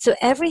 So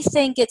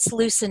everything gets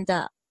loosened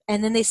up.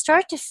 And then they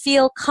start to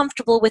feel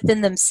comfortable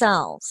within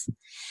themselves.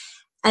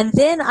 And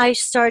then I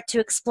start to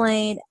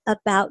explain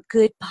about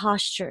good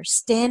posture,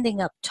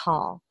 standing up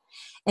tall,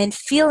 and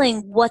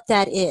feeling what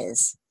that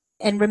is,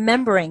 and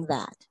remembering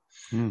that.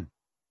 Mm.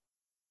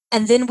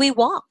 And then we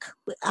walk.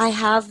 I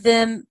have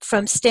them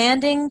from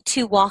standing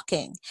to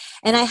walking.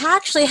 And I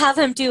actually have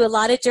them do a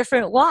lot of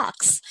different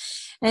walks.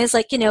 And it's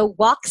like,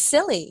 walk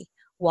silly,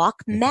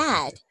 walk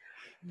mad,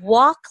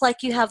 walk like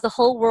you have the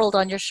whole world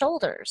on your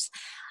shoulders.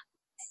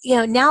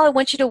 Now I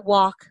want you to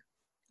walk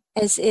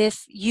as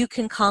if you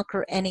can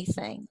conquer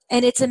anything.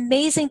 And it's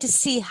amazing to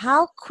see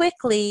how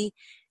quickly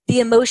the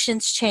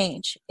emotions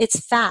change.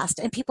 It's fast.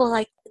 And people are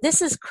like,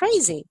 this is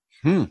crazy.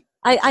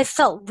 I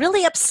felt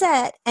really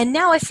upset, and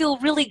now I feel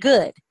really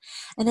good.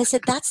 And I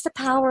said, that's the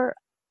power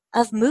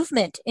of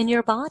movement in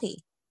your body.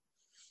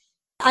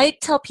 I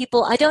tell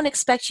people, I don't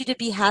expect you to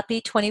be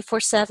happy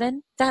 24/7.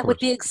 That would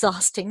be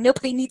exhausting.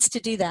 Nobody needs to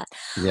do that.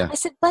 Yeah. I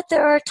said, but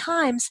there are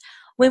times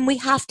when we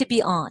have to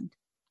be on.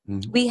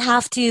 Mm-hmm. We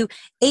have to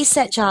ace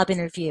that job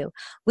interview.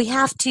 We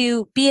have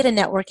to be at a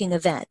networking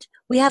event.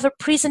 We have a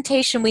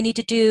presentation we need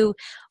to do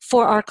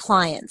for our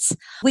clients.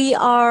 We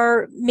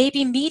are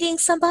maybe meeting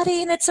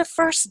somebody and it's a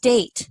first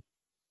date.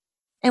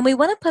 And we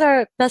want to put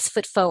our best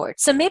foot forward.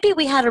 So maybe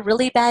we had a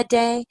really bad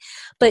day,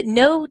 but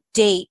no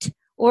date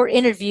or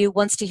interview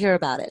wants to hear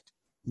about it.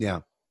 Yeah.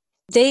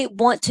 They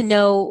want to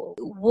know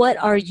what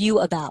are you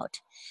about?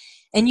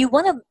 And you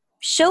want to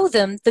show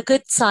them the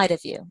good side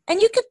of you.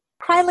 And you could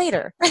cry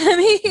later. I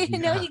mean, you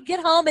know, you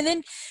get home and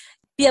then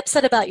be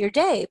upset about your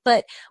day.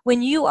 But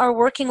when you are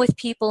working with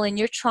people and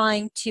you're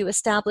trying to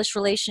establish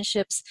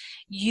relationships,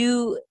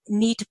 you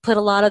need to put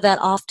a lot of that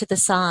off to the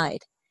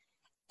side.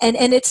 And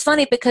it's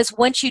funny because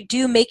once you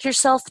do make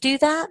yourself do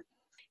that,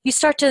 you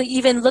start to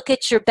even look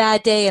at your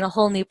bad day in a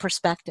whole new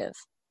perspective.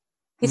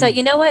 You thought,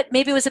 you know what,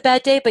 maybe it was a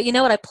bad day, but you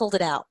know what, I pulled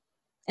it out.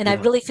 And I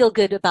really feel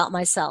good about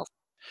myself.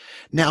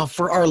 Now,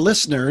 for our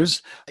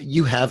listeners,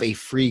 you have a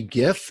free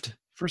gift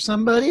for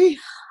somebody?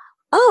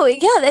 Oh,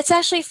 yeah, that's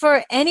actually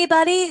for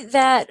anybody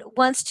that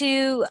wants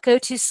to go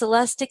to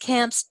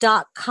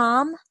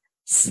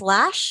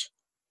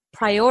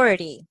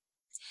celestedecamps.com/priority.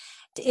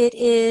 It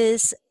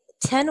is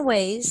 10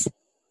 ways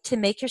to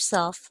make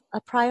yourself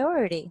a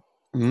priority.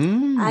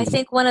 I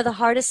think one of the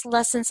hardest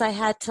lessons I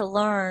had to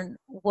learn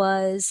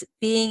was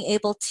being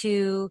able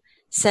to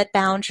set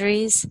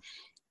boundaries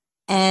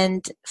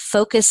and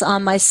focus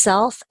on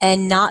myself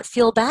and not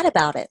feel bad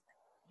about it.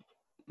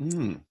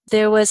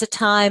 There was a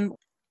time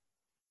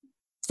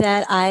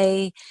that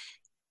I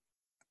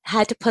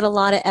had to put a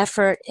lot of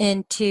effort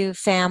into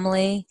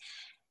family,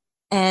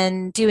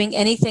 and doing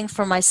anything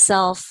for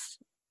myself,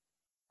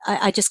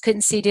 I just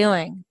couldn't see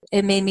doing.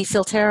 It made me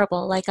feel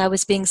terrible, like I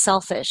was being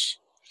selfish.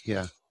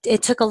 Yeah.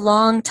 It took a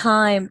long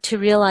time to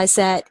realize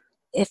that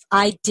if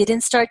I didn't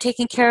start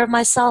taking care of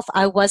myself,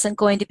 I wasn't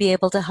going to be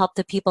able to help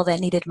the people that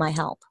needed my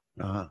help.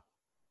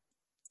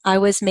 I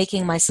was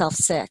making myself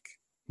sick.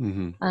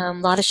 A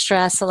lot of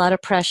stress, a lot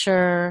of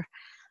pressure.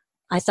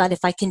 I thought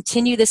if I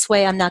continue this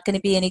way, I'm not going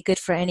to be any good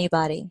for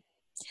anybody.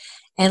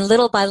 And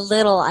little by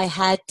little, I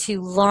had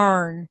to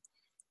learn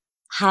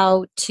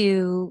how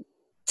to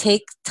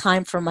take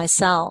time for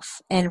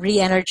myself and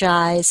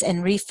re-energize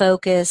and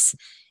refocus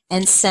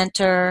and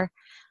center,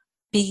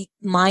 be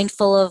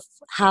mindful of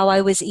how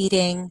I was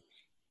eating,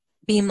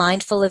 be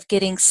mindful of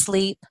getting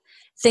sleep,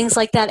 things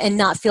like that, and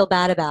not feel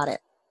bad about it.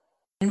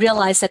 And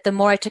realize that the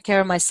more I took care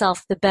of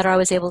myself, the better I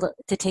was able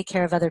to take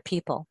care of other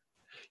people.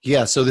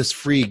 Yeah, so this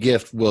free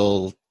gift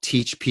will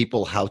teach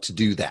people how to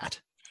do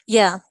that.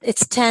 Yeah,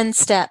 it's 10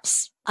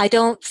 steps. I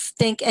don't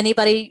think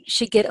anybody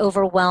should get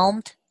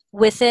overwhelmed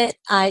with it.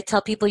 I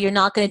tell people you're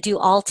not going to do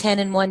all 10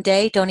 in one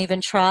day. Don't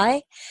even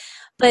try.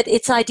 But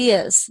it's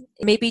ideas.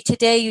 Maybe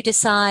today you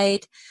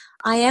decide,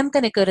 I am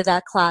going to go to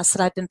that class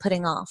that I've been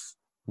putting off.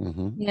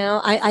 You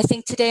know, I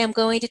think today I'm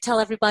going to tell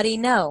everybody,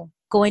 no,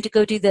 going to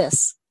go do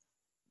this.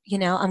 You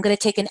know, I'm going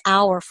to take an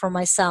hour for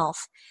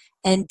myself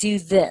and do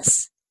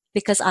this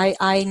because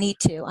I need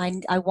to,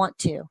 I want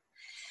to,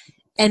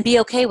 and be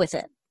okay with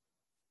it.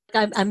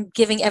 I'm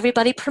giving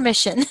everybody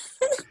permission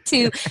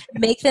to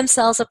make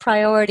themselves a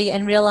priority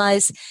and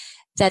realize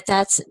that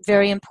that's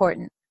very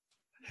important.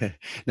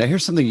 Now,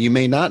 here's something you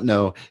may not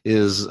know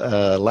is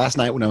last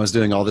night when I was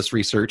doing all this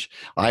research,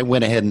 I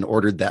went ahead and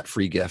ordered that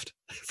free gift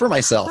for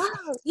myself.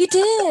 Oh, you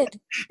did?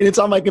 And it's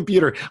on my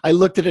computer. I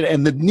looked at it,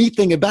 and the neat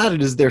thing about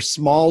it is they're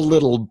small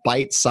little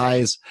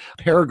bite-sized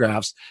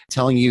paragraphs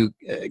telling you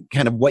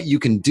kind of what you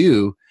can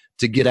do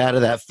to get out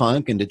of that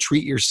funk and to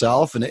treat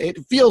yourself. And it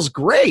feels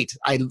great.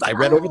 I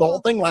read over the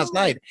whole thing last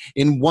night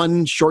in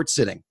one short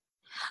sitting.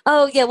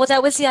 Oh, yeah. Well,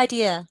 that was the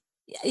idea.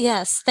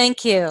 Yes.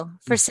 Thank you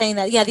for saying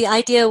that. Yeah. The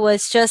idea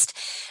was just,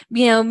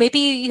 you know, maybe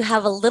you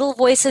have a little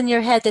voice in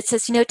your head that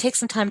says, you know, take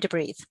some time to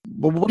breathe.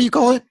 Well, what do you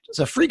call it? It's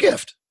a free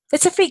gift.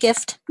 It's a free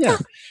gift. Yeah.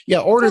 Yeah.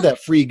 Order that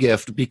free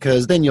gift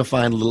because then you'll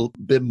find a little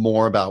bit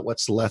more about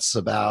what's less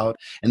about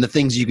and the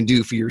things you can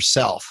do for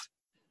yourself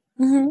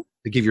to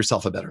give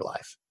yourself a better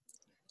life.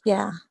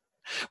 Yeah.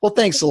 Well,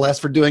 thanks,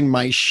 Celeste, for doing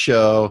my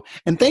show.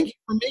 And thank you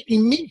for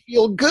making me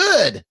feel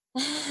good.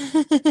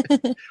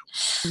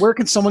 Where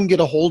can someone get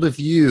a hold of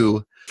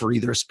you for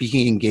either a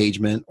speaking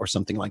engagement or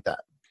something like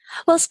that?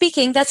 Well,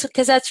 speaking, that's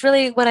because that's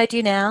really what I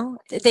do now.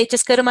 They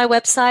just go to my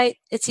website.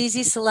 It's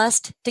easy,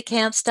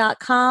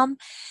 celestedecamps.com.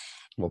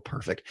 Well,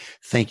 perfect.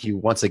 Thank you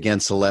once again,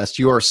 Celeste.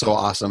 You are so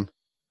awesome.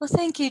 Well,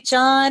 thank you,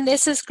 John.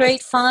 This is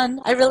great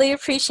fun. I really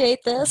appreciate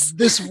this.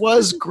 This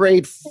was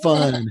great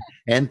fun.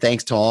 And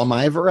thanks to all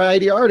my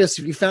variety artists.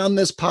 If you found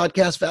this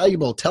podcast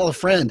valuable, tell a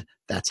friend.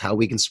 That's how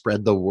we can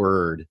spread the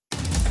word.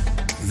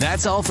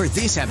 That's all for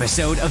this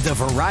episode of The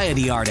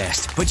Variety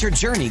Artist, but your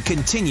journey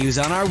continues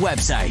on our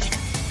website.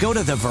 Go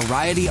to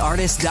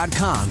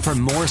thevarietyartist.com for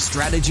more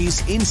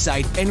strategies,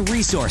 insight, and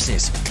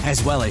resources,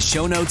 as well as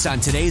show notes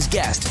on today's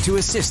guest to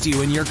assist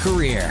you in your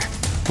career.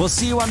 We'll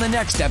see you on the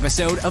next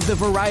episode of The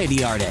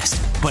Variety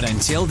Artist. But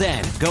until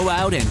then, go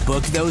out and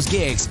book those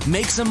gigs,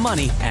 make some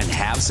money, and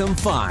have some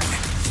fun.